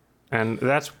 And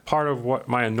that's part of what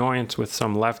my annoyance with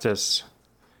some leftists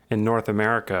in North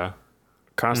America,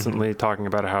 constantly talking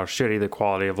about how shitty the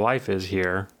quality of life is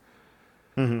here.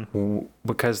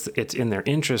 Because it's in their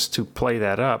interest to play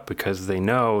that up, because they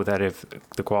know that if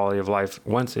the quality of life,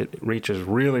 once it reaches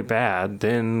really bad,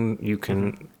 then you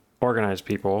can organize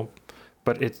people,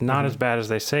 but it's not as bad as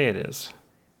they say it is.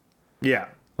 Yeah.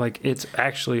 Like, it's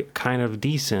actually kind of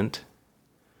decent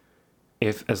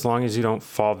as long as you don't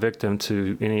fall victim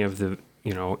to any of the,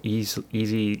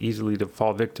 easily to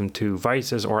fall victim to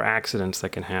vices or accidents that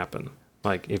can happen.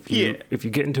 Like, if you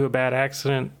get into a bad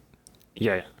accident,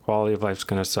 quality of life's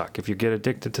going to suck. If you get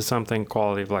addicted to something,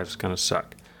 quality of life's going to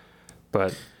suck.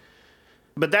 But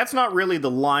that's not really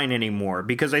the line anymore,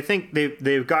 because I think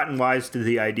they've gotten wise to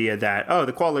the idea that,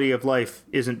 the quality of life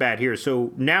isn't bad here.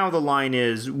 So now the line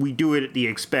is, we do it at the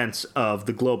expense of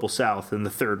the global south and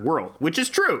the third world, which is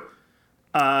true.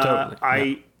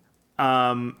 Totally.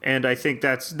 And I think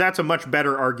that's a much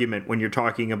better argument when you're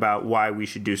talking about why we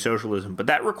should do socialism. But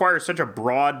that requires such a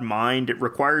broad mind. It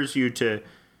requires you to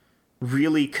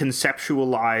really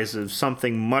conceptualize of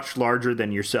something much larger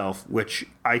than yourself, which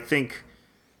I think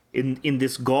in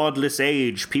this godless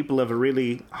age, people have a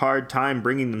really hard time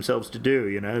bringing themselves to do,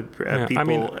 people. I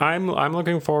mean, I'm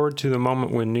looking forward to the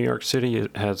moment when New York City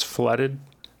has flooded,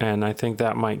 and I think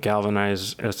that might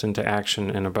galvanize us into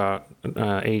action in about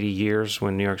 80 years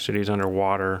when New York City is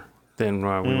underwater. Then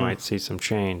we might see some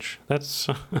change. That's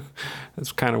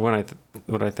kind of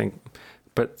what I think.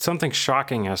 But something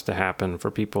shocking has to happen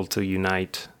for people to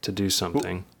unite to do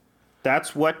something.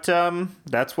 That's what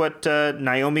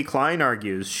Naomi Klein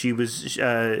argues. She was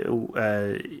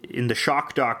in the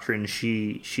shock doctrine.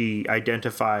 She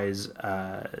identifies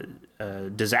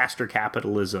disaster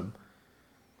capitalism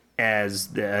as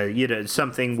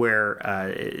something where,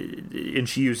 and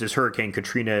she uses Hurricane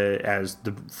Katrina as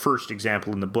the first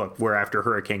example in the book, where after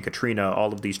Hurricane Katrina,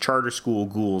 all of these charter school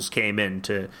ghouls came in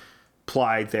to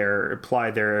ply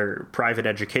their private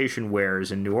education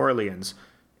wares in New Orleans.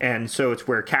 And so it's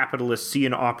where capitalists see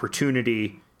an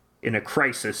opportunity in a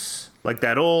crisis, like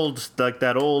that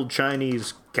old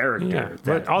Chinese character. Yeah,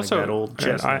 but also like that old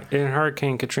chestnut. in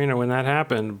Hurricane Katrina, when that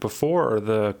happened, before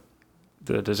the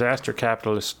disaster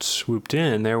capitalists swooped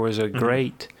in, there was a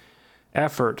great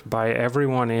effort by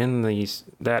everyone in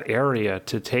that area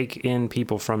to take in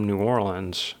people from New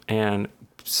Orleans and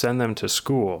send them to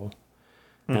school.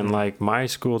 And like my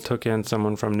school took in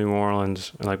someone from New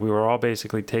Orleans, and like we were all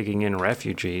basically taking in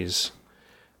refugees.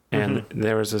 And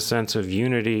there was a sense of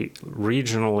unity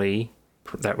regionally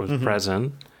that was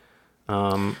present.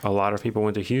 A lot of people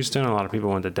went to Houston, a lot of people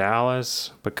went to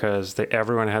Dallas, because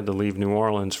everyone had to leave New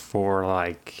Orleans for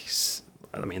a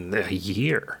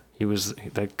year.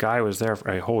 That guy was there for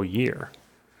a whole year.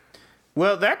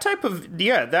 Well, that type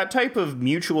of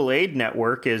mutual aid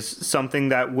network is something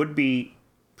that would be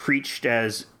preached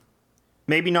as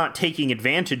maybe not taking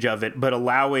advantage of it, but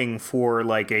allowing for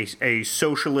like a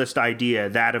socialist idea,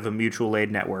 that of a mutual aid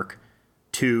network,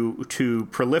 to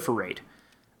proliferate.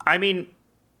 I mean,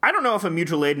 I don't know if a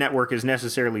mutual aid network is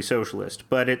necessarily socialist,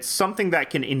 but it's something that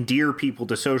can endear people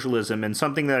to socialism, and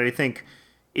something that I think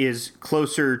is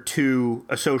closer to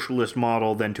a socialist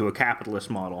model than to a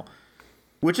capitalist model.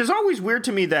 Which is always weird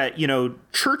to me that,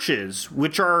 churches,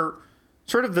 which are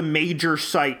sort of the major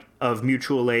site of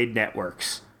mutual aid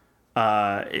networks,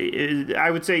 I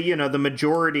would say, the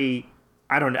majority,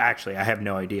 I have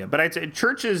no idea, but I'd say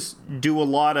churches do a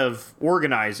lot of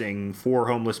organizing for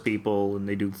homeless people, and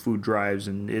they do food drives,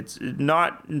 and it's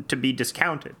not to be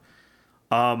discounted.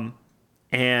 And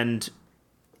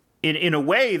in a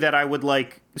way that I would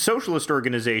like socialist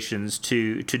organizations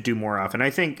to do more often. I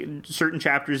think certain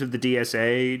chapters of the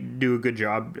DSA do a good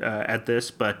job at this,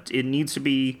 but it needs to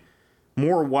be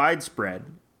more widespread.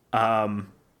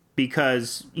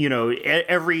 Because,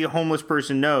 every homeless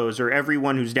person knows, or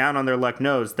everyone who's down on their luck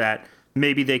knows, that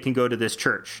maybe they can go to this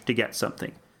church to get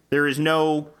something. There is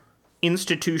no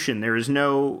institution, there is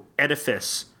no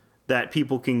edifice that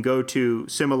people can go to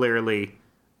similarly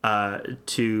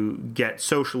to get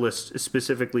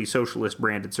specifically socialist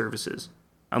branded services.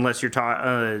 Unless you're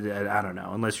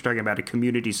unless you're talking about a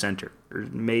community center, or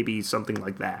maybe something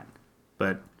like that.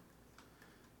 But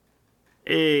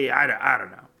I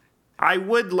don't know.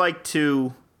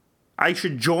 I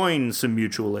should join some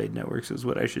mutual aid networks is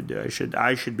what I should do.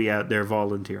 I should be out there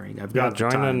volunteering. I've got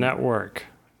join a network.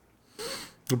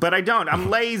 But I don't. I'm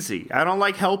lazy. I don't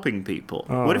like helping people.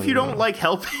 What if you don't like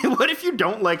helping? What if you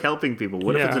don't like helping people?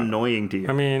 What if it's annoying to you?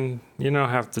 I mean, you don't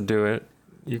have to do it.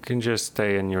 You can just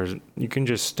stay in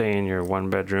your one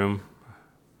bedroom.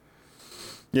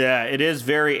 Yeah, it is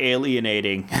very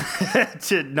alienating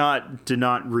to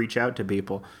not reach out to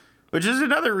people. Which is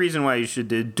another reason why you should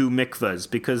do mikvahs,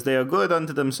 because they are good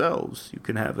unto themselves. You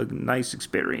can have a nice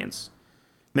experience.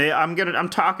 I'm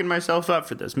talking myself up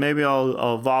for this. Maybe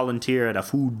I'll volunteer at a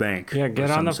food bank. Yeah, get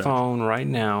on the phone right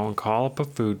now and call up a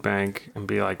food bank and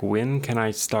be like, when can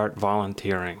I start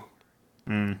volunteering?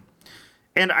 And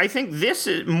I think this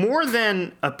is more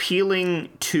than appealing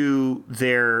to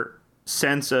their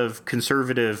sense of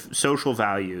conservative social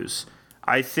values.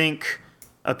 I think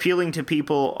appealing to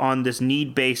people on this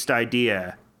need-based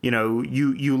idea,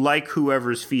 you like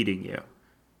whoever's feeding you.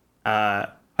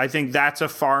 I think that's a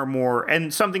far more,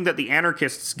 and something that the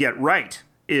anarchists get right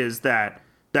is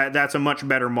that's a much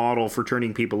better model for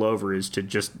turning people over, is to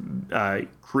just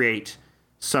create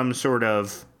some sort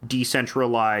of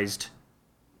decentralized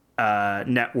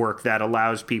network that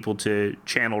allows people to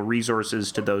channel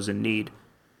resources to those in need.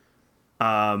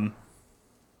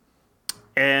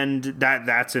 And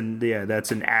that's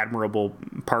an admirable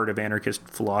part of anarchist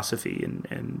philosophy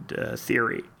and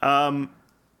theory.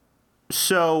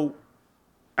 So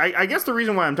I guess the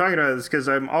reason why I'm talking about this is because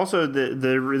I'm also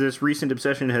this recent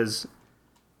obsession has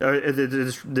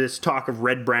this talk of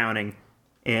red browning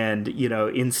and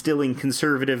instilling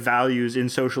conservative values in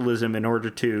socialism in order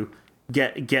to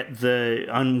get the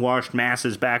unwashed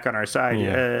masses back on our side.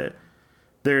 Yeah.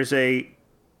 There's a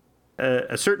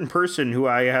certain person who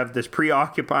I have this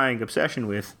preoccupying obsession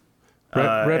with.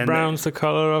 Red brown's the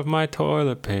color of my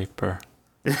toilet paper.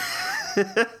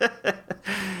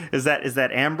 Is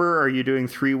that amber? Are you doing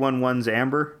 311's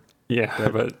amber? Yeah,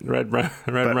 but red brown is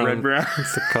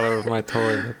the color of my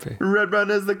toilet paper. Red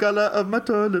brown is the color of my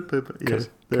toilet paper. Yes,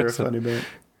 they're a funny band.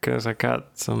 Because I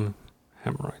got some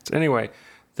hemorrhoids. Anyway,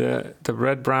 the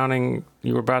red browning,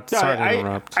 you were about to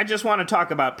interrupt. I just want to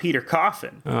talk about Peter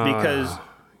Coffin, because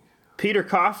Peter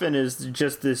Coffin is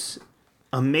just this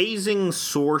amazing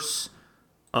source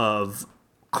of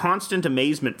constant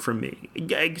amazement for me.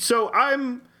 So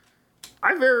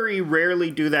I very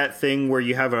rarely do that thing where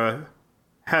you have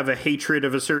a hatred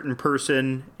of a certain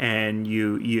person and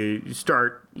you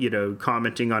start,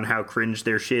 commenting on how cringe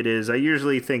their shit is. I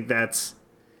usually think that's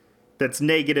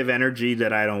negative energy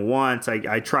that I don't want.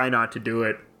 I try not to do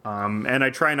it. And I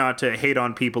try not to hate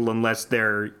on people unless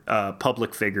they're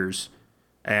public figures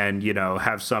and,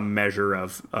 have some measure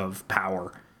of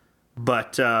power.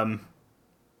 But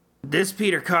this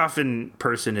Peter Coffin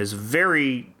person is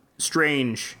very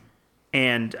strange.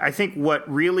 And I think what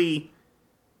really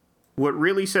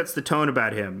sets the tone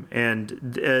about him, and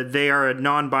they are a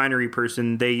non-binary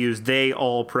person. They use they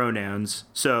all pronouns,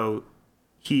 so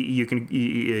he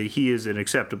is an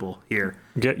acceptable here.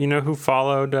 You know who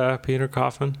followed Peter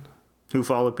Coffin? Who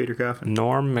followed Peter Coffin?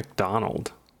 Norm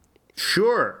Macdonald.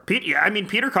 Sure,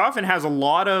 Peter Coffin has a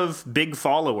lot of big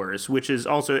followers, which is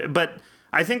also, but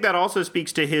I think that also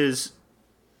speaks to his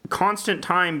constant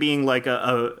time being like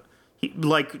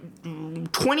like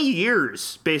 20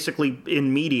 years basically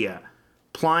in media,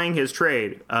 plying his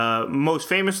trade. Most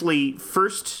famously,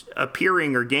 first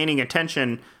appearing or gaining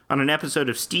attention on an episode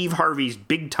of Steve Harvey's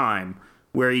Big Time,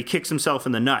 where he kicks himself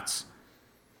in the nuts.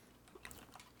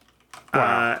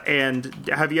 Wow. And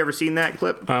have you ever seen that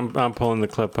clip? I'm pulling the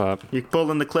clip up. You're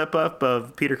pulling the clip up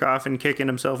of Peter Coffin kicking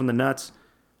himself in the nuts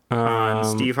on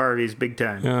Steve Harvey's Big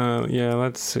Time. Yeah,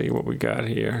 let's see what we got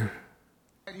here.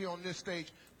 Right here on this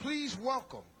stage, please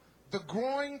welcome the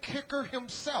groin kicker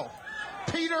himself,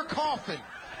 Peter Coffin.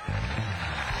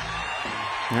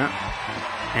 Yeah.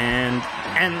 And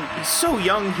he's so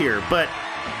young here, but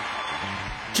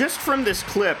just from this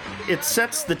clip, it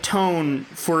sets the tone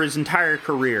for his entire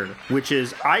career, which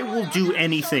is, I will do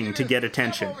anything to get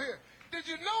attention. Did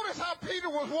you notice how Peter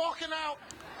was walking out?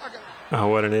 Oh,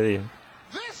 what an idiot.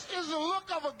 This is the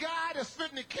look of a guy that's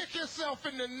fitting to kick himself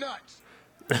in the nuts.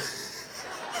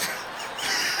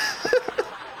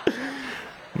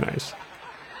 Nice.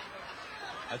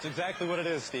 That's exactly what it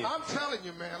is, Steve. I'm telling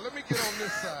you, man. Let me get on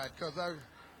this side, because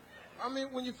I mean,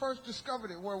 when you first discovered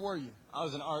it, where were you? I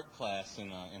was in art class in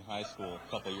high school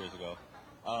a couple of years ago.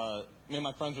 Me and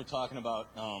my friends were talking about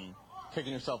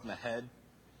kicking yourself in the head,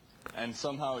 and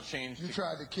somehow it changed. You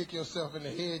tried to kick yourself in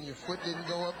the head and your foot didn't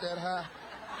go up that high?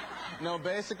 No,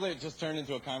 basically it just turned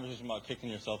into a conversation about kicking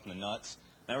yourself in the nuts.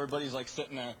 And everybody's like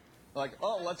sitting there like,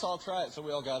 oh, let's all try it. So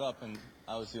we all got up, and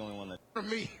I was the only one that... For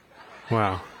me.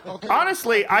 Wow. Okay.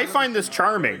 Honestly, I find this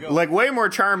charming. Like, way more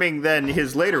charming than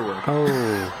his later work.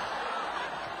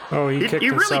 Oh, he kicked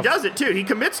himself. Really does it, too. He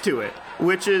commits to it,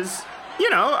 which is,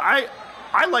 I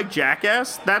like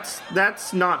Jackass.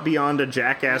 That's not beyond a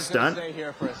Jackass stunt. Stay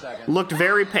here for a second. Looked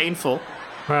very painful.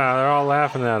 Wow, they're all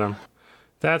laughing at him.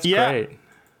 That's great.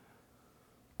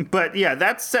 But yeah,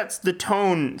 that sets the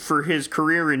tone for his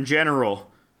career in general,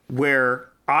 where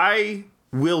I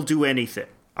will do anything.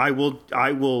 I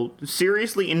will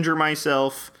seriously injure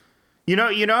myself. You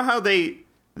know how the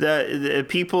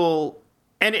people,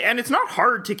 and it's not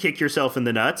hard to kick yourself in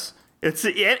the nuts.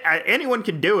 Anyone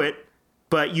can do it,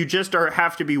 but you just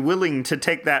have to be willing to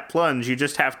take that plunge. You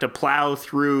just have to plow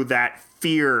through that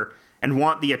fear and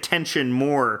want the attention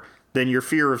more than your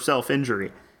fear of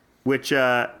self-injury, which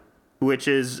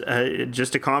is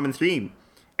just a common theme.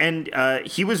 And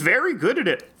he was very good at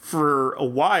it for a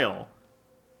while,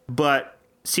 but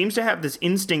seems to have this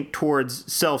instinct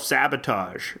towards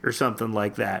self-sabotage or something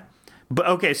like that. But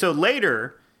okay, so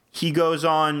later he goes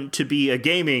on to be a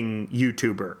gaming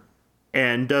YouTuber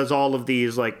and does all of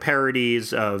these like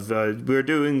parodies of we're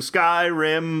doing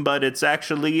Skyrim, but it's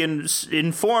actually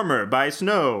Informer by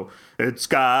Snow. It's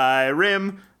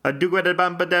Skyrim. I do it in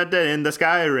the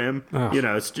Skyrim. Oh.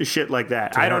 It's just shit like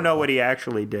that. Terrible. I don't know what he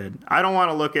actually did. I don't want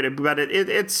to look at it, but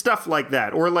it's stuff like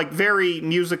that, or like very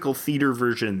musical theater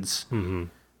versions. Mm-hmm.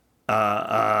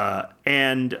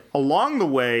 And along the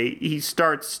way, he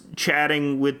starts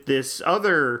chatting with this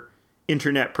other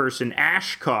internet person,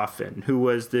 Ash Coffin, who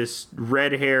was this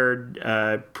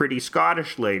red-haired, pretty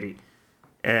Scottish lady,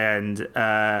 and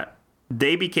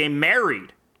they became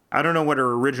married. I don't know what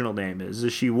her original name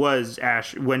is. She was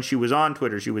Ash when she was on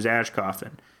Twitter. She was Ash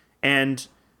Coffin,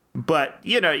 but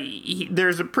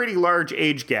there's a pretty large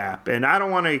age gap, and I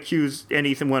don't want to accuse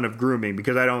anyone of grooming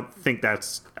because I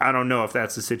don't know if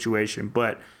that's the situation,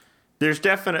 but there's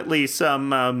definitely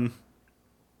some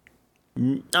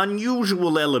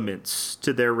unusual elements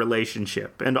to their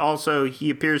relationship, and also he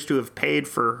appears to have paid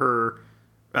for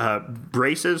her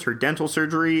braces, her dental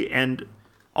surgery, and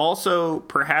also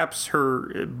perhaps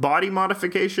her body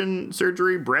modification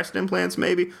surgery, breast implants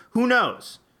maybe, who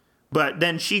knows. But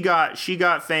then she got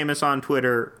famous on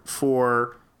Twitter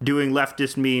for doing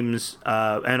leftist memes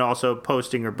and also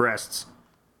posting her breasts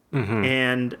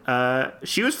and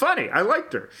she was funny. I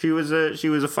liked her. She was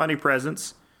a funny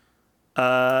presence.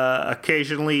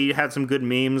 Occasionally had some good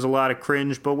memes, a lot of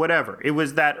cringe, but whatever. It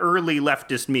was that early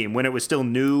leftist meme when it was still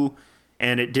new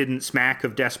and it didn't smack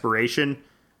of desperation.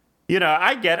 You know,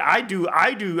 I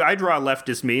draw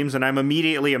leftist memes and I'm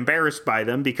immediately embarrassed by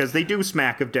them because they do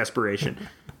smack of desperation.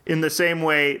 In the same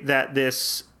way that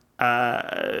this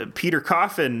Peter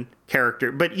Coffin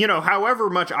character, but you know, however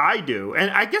much I do,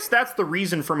 and I guess that's the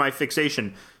reason for my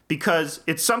fixation, because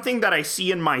it's something that I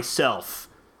see in myself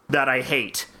that I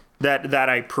hate, that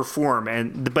I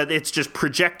perform, but it's just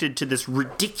projected to this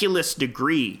ridiculous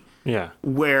degree. Yeah.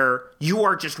 Where you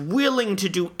are just willing to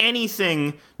do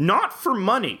anything, not for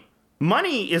money.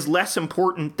 Money is less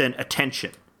important than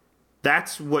attention.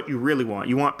 That's what you really want.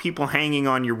 You want people hanging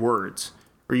on your words,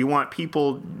 or you want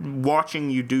people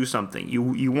watching you do something.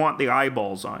 You want the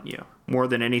eyeballs on you more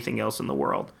than anything else in the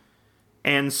world.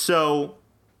 And so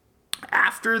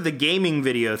after the gaming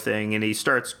video thing, and he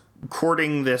starts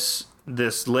courting this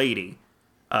lady,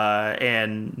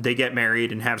 and they get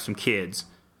married and have some kids,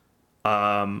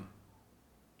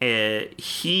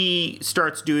 he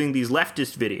starts doing these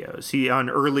leftist videos. He on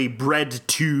early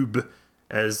BreadTube,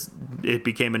 as it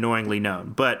became annoyingly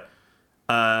known. But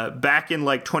back in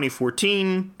like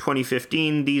 2014,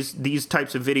 2015, these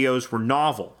types of videos were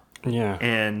novel. Yeah.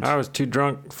 And I was too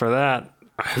drunk for that.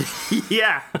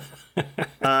 Yeah.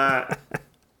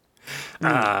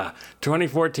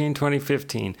 2014,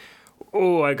 2015.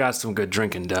 Oh, I got some good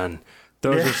drinking done.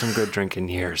 Those are some good drinking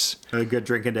years. Good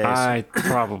drinking days. I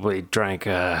probably drank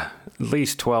at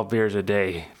least 12 beers a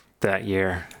day that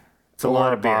year. It's a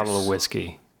lot of beers. Bottle of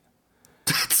whiskey.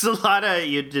 It's a lot of,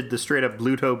 you did the straight up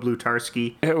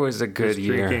Blutarski. It was a good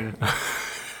year.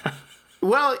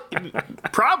 Well,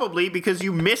 probably because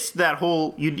you missed that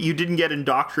whole, you didn't get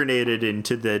indoctrinated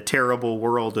into the terrible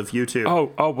world of YouTube.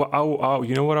 Oh,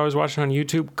 you know what I was watching on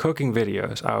YouTube? Cooking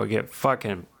videos. I would get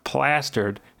fucking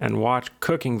plastered and watch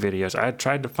cooking videos. I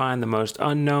tried to find the most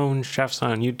unknown chefs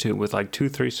on YouTube with like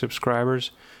 2-3 subscribers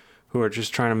who are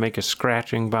just trying to make a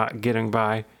getting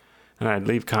by, and I'd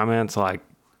leave comments like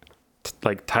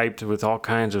typed with all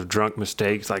kinds of drunk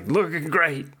mistakes, like looking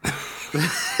great.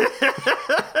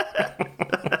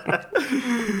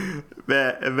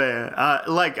 Man,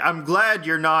 like I'm glad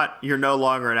you're no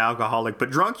longer an alcoholic,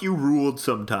 but drunk you ruled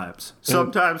sometimes.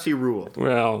 Sometimes he ruled.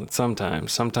 Well,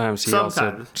 sometimes he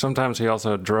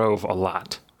also drove a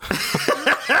lot.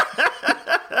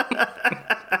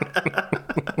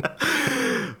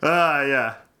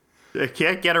 Yeah. I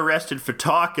can't get arrested for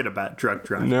talking about drunk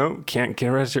driving. No, can't get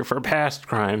arrested for past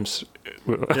crimes.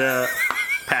 Yeah.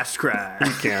 Past crimes.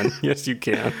 You can. Yes, you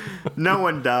can. No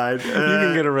one died. You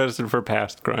can get arrested for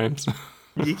past crimes.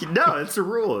 No, it's a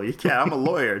rule. You can't. I'm a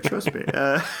lawyer. Trust me.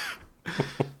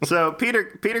 So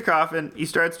Peter Coffin, he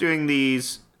starts doing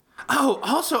these. Oh,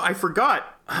 also, I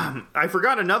forgot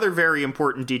another very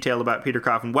important detail about Peter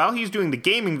Coffin. While he's doing the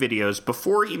gaming videos,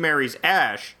 before he marries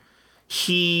Ash,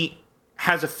 he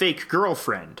has a fake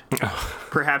girlfriend.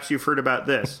 Perhaps you've heard about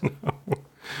this. No.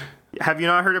 Have you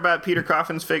not heard about Peter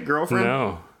Coffin's fake girlfriend?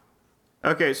 No.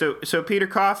 Okay, so Peter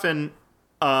Coffin,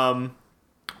 was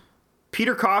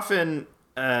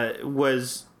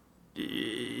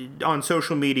on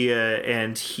social media,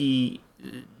 and he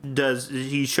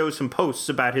shows some posts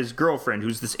about his girlfriend,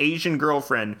 who's this Asian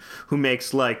girlfriend who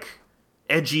makes like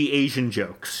edgy Asian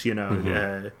jokes, you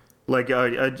know, like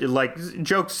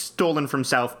jokes stolen from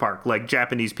South Park, like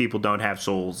Japanese people don't have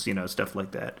souls, you know, stuff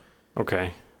like that.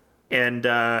 Okay. And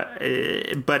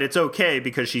but it's okay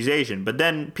because she's Asian. But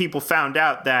then people found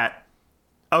out that,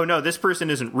 oh no, this person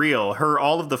isn't real.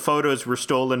 All of the photos were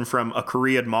stolen from a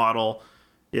Korean model.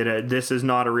 This is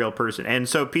not a real person. And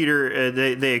so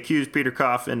they accused Peter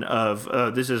Coffin of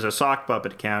this is a sock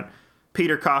puppet account.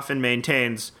 Peter Coffin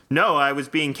maintains, no, I was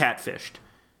being catfished.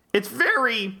 It's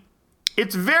very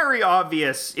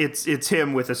obvious it's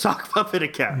him with a sock puppet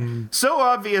account. So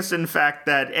obvious, in fact,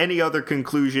 that any other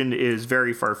conclusion is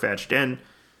very far-fetched. And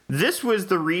this was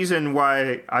the reason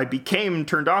why I became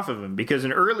turned off of him. Because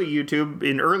in early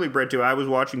BreadTube, I was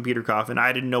watching Peter Coffin.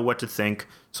 I didn't know what to think.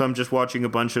 So I'm just watching a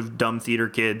bunch of dumb theater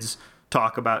kids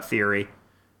talk about theory.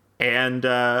 And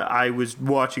I was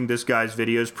watching this guy's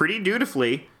videos pretty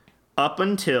dutifully up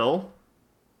until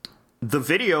the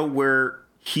video where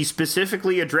he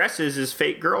specifically addresses his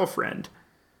fake girlfriend.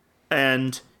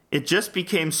 And it just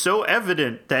became so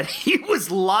evident that he was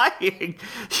lying.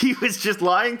 He was just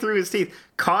lying through his teeth,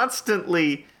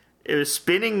 constantly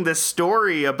spinning the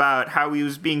story about how he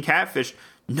was being catfished.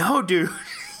 No, dude.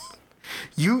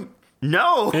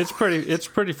 No. It's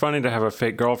pretty funny to have a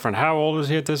fake girlfriend. How old was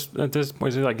he at this?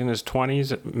 Was he like in his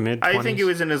 20s, mid 20s? I think he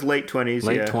was in his late 20s.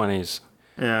 Late 20s.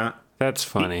 Yeah. That's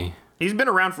funny. He's been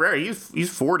around forever. He's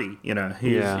 40. You know,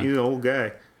 he's an old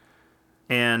guy.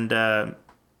 And then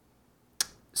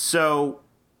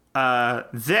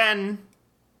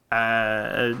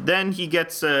he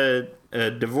gets a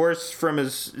divorce from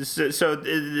his.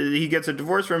 He gets a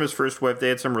divorce from his first wife. They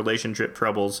had some relationship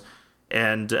troubles.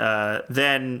 And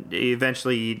then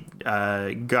eventually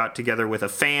got together with a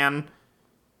fan,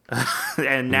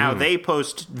 and now they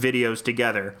post videos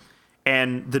together.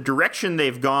 And the direction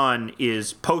they've gone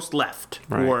is post-left,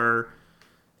 right.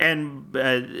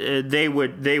 They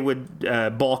would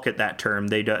balk at that term.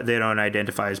 They don't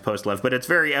identify as post-left, but it's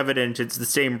very evident it's the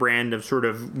same brand of sort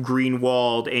of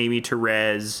Greenwald, Amy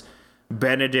Therese,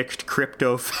 Benedict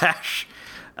Cryptofash.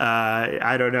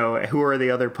 I don't know. Who are the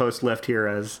other post-left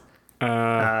heroes?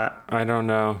 I don't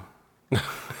know.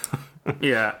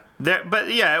 Yeah.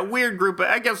 But yeah, a weird group.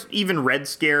 I guess even Red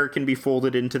Scare can be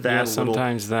folded into that. Yeah,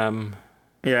 sometimes them.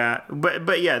 Yeah,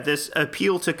 but yeah, this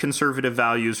appeal to conservative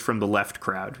values from the left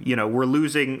crowd. You know, we're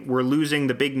losing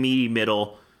the big meaty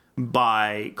middle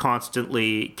by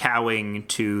constantly cowing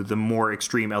to the more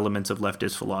extreme elements of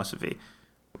leftist philosophy.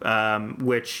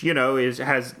 Which, you know,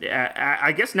 has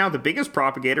I guess now the biggest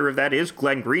propagator of that is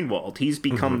Glenn Greenwald. He's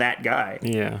become that guy.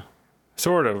 Yeah.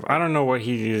 Sort of. I don't know what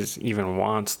he even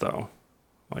wants, though.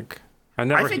 Like,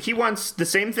 I think he wants the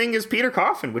same thing as Peter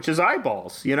Coffin, which is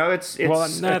eyeballs. You know, it's well,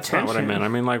 that's attention. not what I meant. I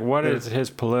mean, like, what is his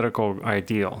political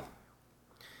ideal?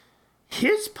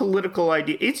 His political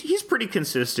idea, he's pretty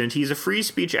consistent. He's a free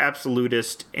speech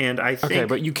absolutist, and I think... Okay,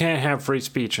 but you can't have free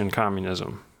speech in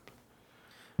communism.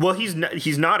 Well, he's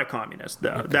not a communist,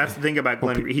 though. Okay. That's the thing about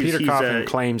Glenn. Peter Coffin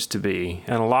claims to be,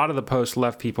 and a lot of the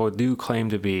post-left people do claim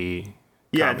to be...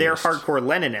 Yeah, they're hardcore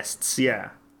Leninists, yeah.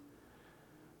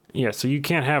 Yeah, so you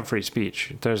can't have free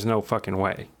speech. There's no fucking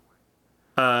way.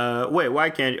 Wait, why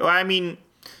can't you? Well, I mean...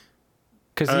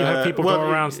 Because you have people go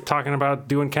around talking about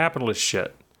doing capitalist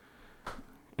shit.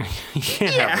 You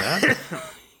can't have that.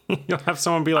 You'll have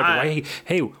someone be like,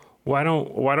 hey, why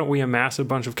don't we amass a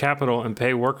bunch of capital and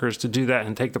pay workers to do that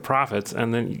and take the profits?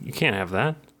 And then you can't have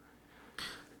that.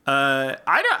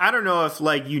 I don't know if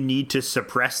like you need to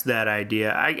suppress that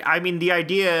idea. I mean the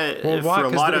idea why? For a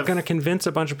lot they're going to convince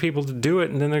a bunch of people to do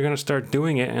it, and then they're going to start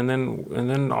doing it, and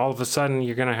then all of a sudden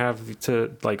you're going to have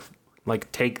to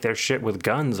like take their shit with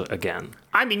guns again.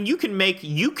 I mean you can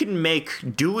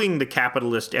make doing the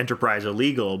capitalist enterprise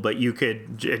illegal, but you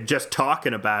could just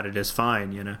talking about it is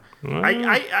fine, you know.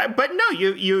 But no,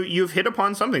 you've hit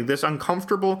upon something. This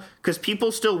uncomfortable, because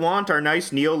people still want our nice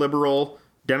neoliberal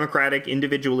democratic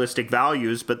individualistic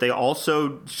values, but they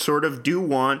also sort of do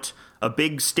want a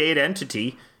big state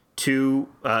entity to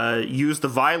use the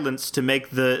violence to make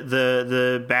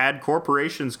the bad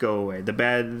corporations go away, the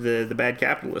bad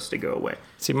capitalists to go away.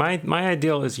 See, my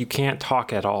ideal is you can't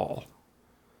talk at all.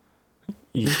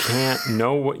 You can't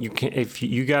know what you can. If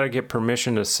you got to get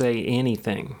permission to say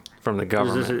anything from the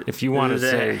government. If you want to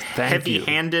say thank you,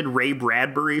 heavy-handed Ray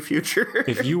Bradbury future.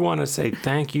 If you want to say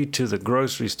thank you to the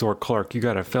grocery store clerk, you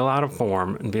got to fill out a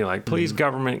form and be like, "Please,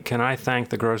 government, can I thank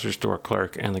the grocery store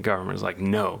clerk?" And the government is like,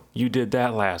 "No, you did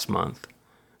that last month."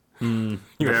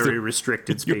 Very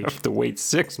restricted speech. You have to wait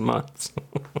 6 months.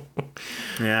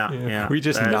 Yeah. We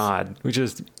just nod. We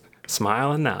just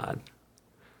smile and nod.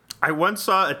 I once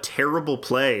saw a terrible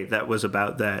play that was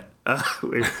about that.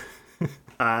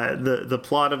 The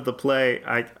plot of the play,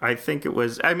 I think it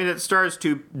was. I mean, it stars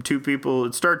two people.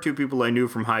 It starred two people I knew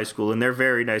from high school, and they're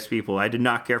very nice people. I did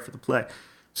not care for the play.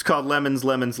 It's called Lemons,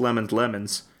 Lemons, Lemons,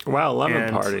 Lemons. Wow,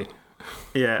 Lemon Party.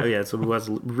 Yeah. So it was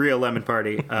a real lemon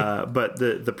party. But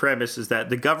the premise is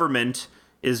that the government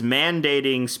is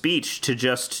mandating speech to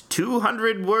just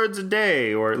 200 words a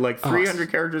day, or like 300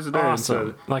 characters a day.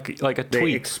 Awesome. So like a tweet.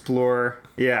 They explore.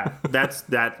 Yeah,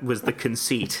 that was the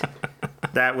conceit.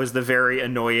 That was the very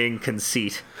annoying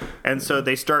conceit. And so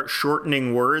they start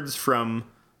shortening words from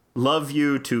love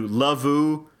you to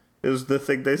love-oo is the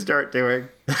thing they start doing.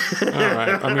 All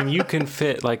right. I mean, you can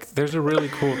fit, like, there's a really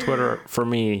cool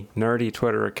nerdy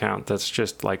Twitter account that's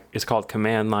just like, it's called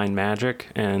Command Line Magic.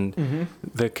 And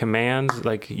the commands,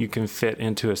 like, you can fit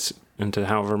into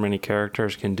however many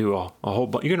characters can do a whole,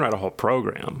 you can write a whole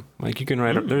program. Like, you can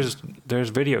write, there's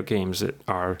video games that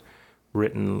are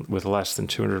written with less than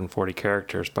 240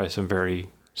 characters by some very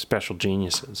special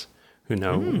geniuses who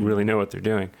really know what they're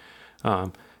doing.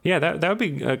 Yeah, that would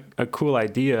be a cool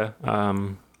idea.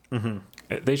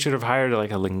 They should have hired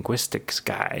like a linguistics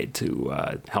guy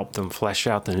to help them flesh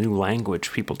out the new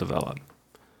language people develop.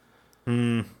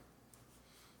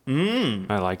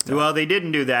 I like that. Well, they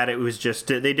didn't do that. It was just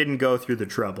they didn't go through the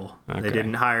trouble. Okay. They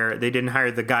didn't hire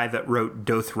the guy that wrote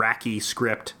Dothraki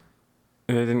script.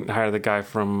 They didn't hire the guy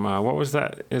from what was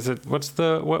that?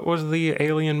 What was the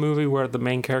Alien movie where the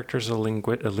main character is a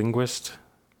linguist?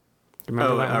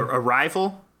 Remember that one?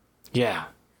 Arrival. Yeah.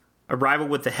 Arrival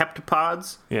with the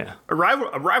heptapods. Yeah.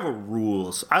 Arrival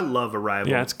rules. I love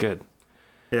Arrival. Yeah, it's good.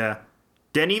 Yeah.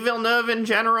 Denis Villeneuve in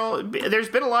general. There's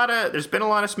been a lot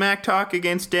of smack talk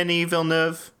against Denis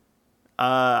Villeneuve.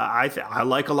 I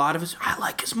like a lot of his. I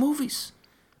like his movies.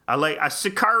 I like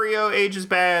Sicario ages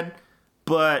bad,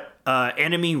 but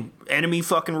Enemy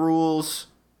fucking rules.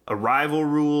 Arrival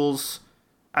rules.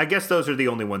 I guess those are the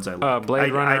only ones I like.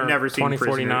 Blade Runner I've never seen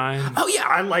 2049. Prisoner. Oh yeah,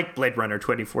 I like Blade Runner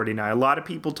 2049. A lot of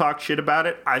people talk shit about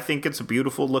it. I think it's a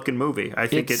beautiful looking movie. I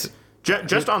think it's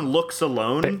just on looks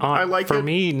alone. I like it. For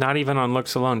me, not even on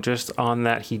looks alone, just on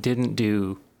that he didn't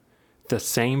do the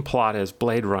same plot as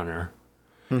Blade Runner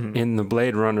in the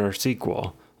Blade Runner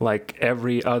sequel, like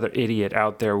every other idiot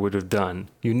out there would have done.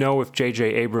 You know, if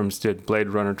J.J. Abrams did Blade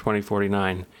Runner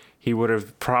 2049, he would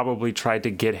have probably tried to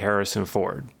get Harrison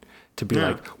Ford to be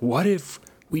like, what if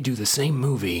we do the same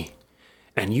movie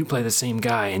and you play the same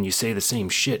guy and you say the same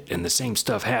shit and the same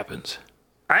stuff happens?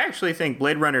 I actually think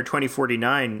Blade Runner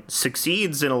 2049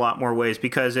 succeeds in a lot more ways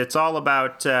because it's all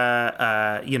about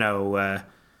the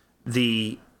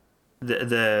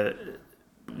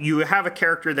you have a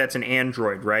character that's an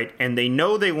android, right? And they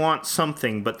know they want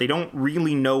something, but they don't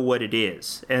really know what it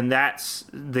is. And that's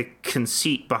the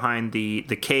conceit behind the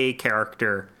K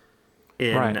character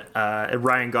in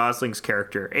Ryan Gosling's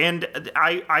character. And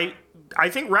I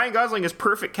think Ryan Gosling is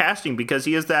perfect casting because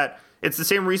he is that. It's the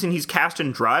same reason he's cast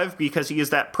in Drive, because he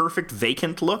is that perfect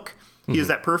vacant look. He is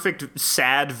that perfect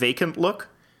sad vacant look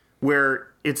where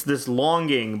it's this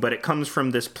longing, but it comes from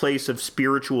this place of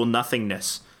spiritual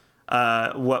nothingness.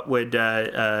 What would,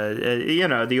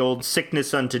 the old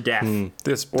sickness unto death.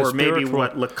 Or maybe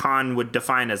what Lacan would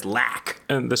define as lack.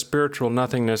 And the spiritual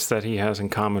nothingness that he has in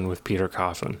common with Peter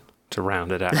Coffin, to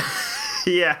round it out.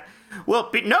 Yeah. Well,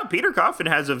 no, Peter Coffin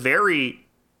has a very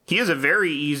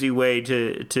easy way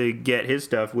to get his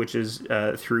stuff, which is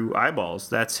through eyeballs.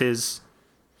 That's his.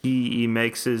 He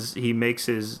makes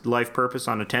his life purpose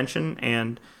on attention,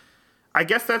 and I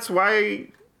guess that's why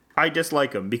I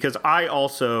dislike him, because I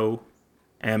also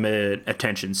am an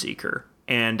attention seeker,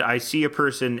 and I see a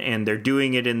person and they're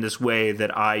doing it in this way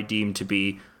that I deem to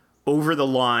be over the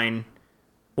line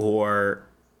or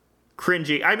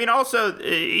cringy. I mean, also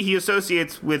he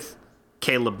associates with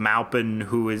Caleb Maupin,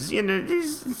 who is,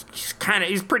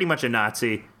 he's pretty much a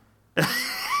Nazi.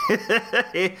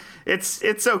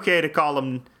 It's okay to call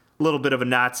him a little bit of a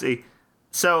Nazi.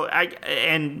 So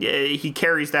he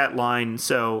carries that line.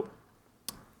 So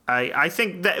I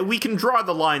think that we can draw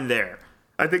the line there.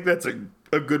 I think that's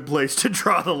a good place to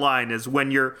draw the line, is when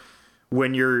your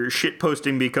shit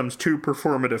posting becomes too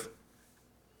performative.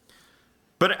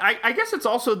 But I guess it's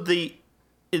also the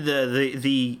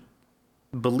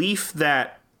belief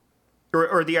that,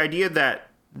 or the idea that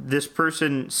this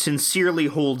person sincerely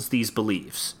holds these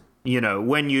beliefs.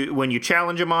 When you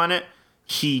challenge him on it,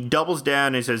 he doubles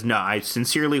down and says, "No, I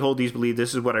sincerely hold these beliefs.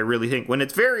 This is what I really think." When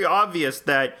it's very obvious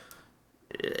that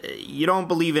you don't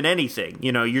believe in anything.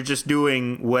 You're just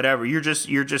doing whatever. You're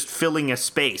just filling a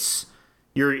space.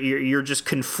 You're just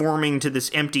conforming to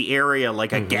this empty area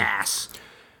like a gas.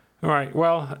 All right.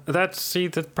 Well,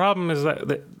 the problem is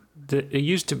that it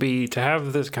used to be, to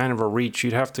have this kind of a reach,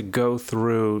 you'd have to go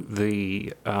through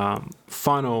the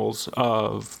funnels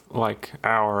of like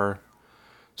our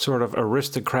sort of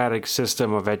aristocratic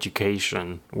system of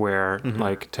education, where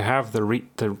like to have to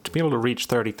be able to reach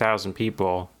 30,000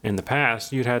 people in the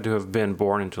past, you'd had to have been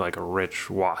born into like a rich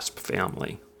WASP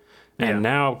family. And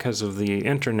now, because of the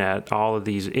internet, all of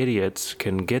these idiots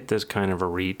can get this kind of a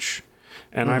reach.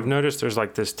 And I've noticed there's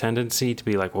like this tendency to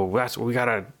be like, well, we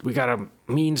gotta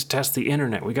means test the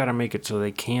internet. We gotta make it so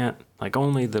they can't, like,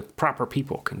 only the proper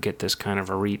people can get this kind of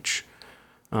a reach.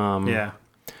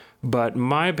 But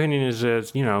my opinion is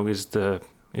the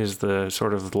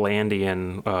sort of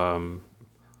Landian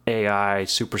AI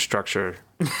superstructure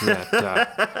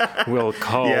that will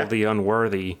cull the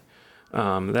unworthy.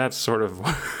 That's sort of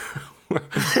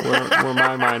where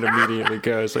my mind immediately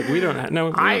goes. Like,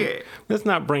 let's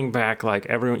not bring back like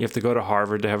everyone. You have to go to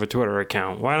Harvard to have a Twitter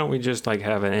account. Why don't we just like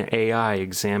have an AI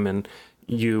examine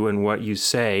you and what you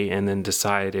say, and then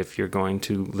decide if you're going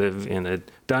to live in a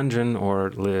dungeon or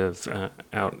live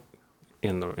out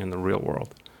in the real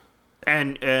world.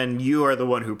 And you are the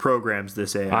one who programs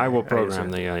this AI. I will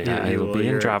program the AI. It will be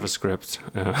in JavaScript.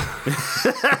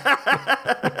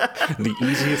 The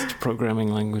easiest programming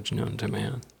language known to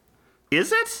man.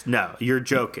 Is it? No, you're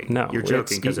joking. No, you're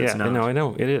joking because it's not. No, I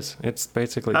know it is. It's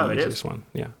basically the easiest one.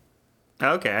 Yeah.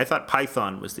 Okay, I thought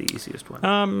Python was the easiest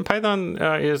one. Python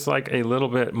is like a little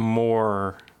bit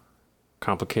more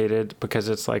complicated because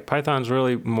it's like Python's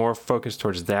really more focused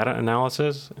towards data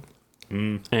analysis,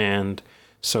 and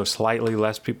so slightly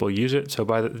less people use it. So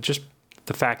by just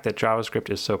the fact that JavaScript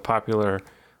is so popular,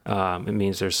 it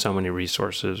means there's so many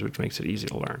resources, which makes it easy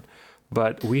to learn.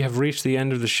 But we have reached the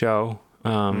end of the show.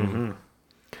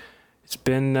 It's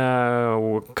been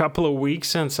a couple of weeks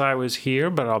since I was here,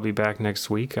 but I'll be back next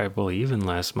week, I believe,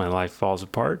 unless my life falls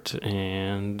apart.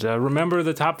 And remember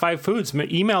the top 5 foods.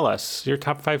 Email us your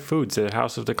top 5 foods at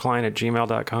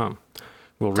houseofdecline@gmail.com.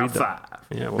 We'll read them. Top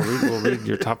 5. Yeah, we'll read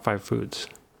your top 5 foods.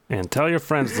 And tell your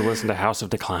friends to listen to House of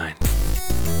Decline.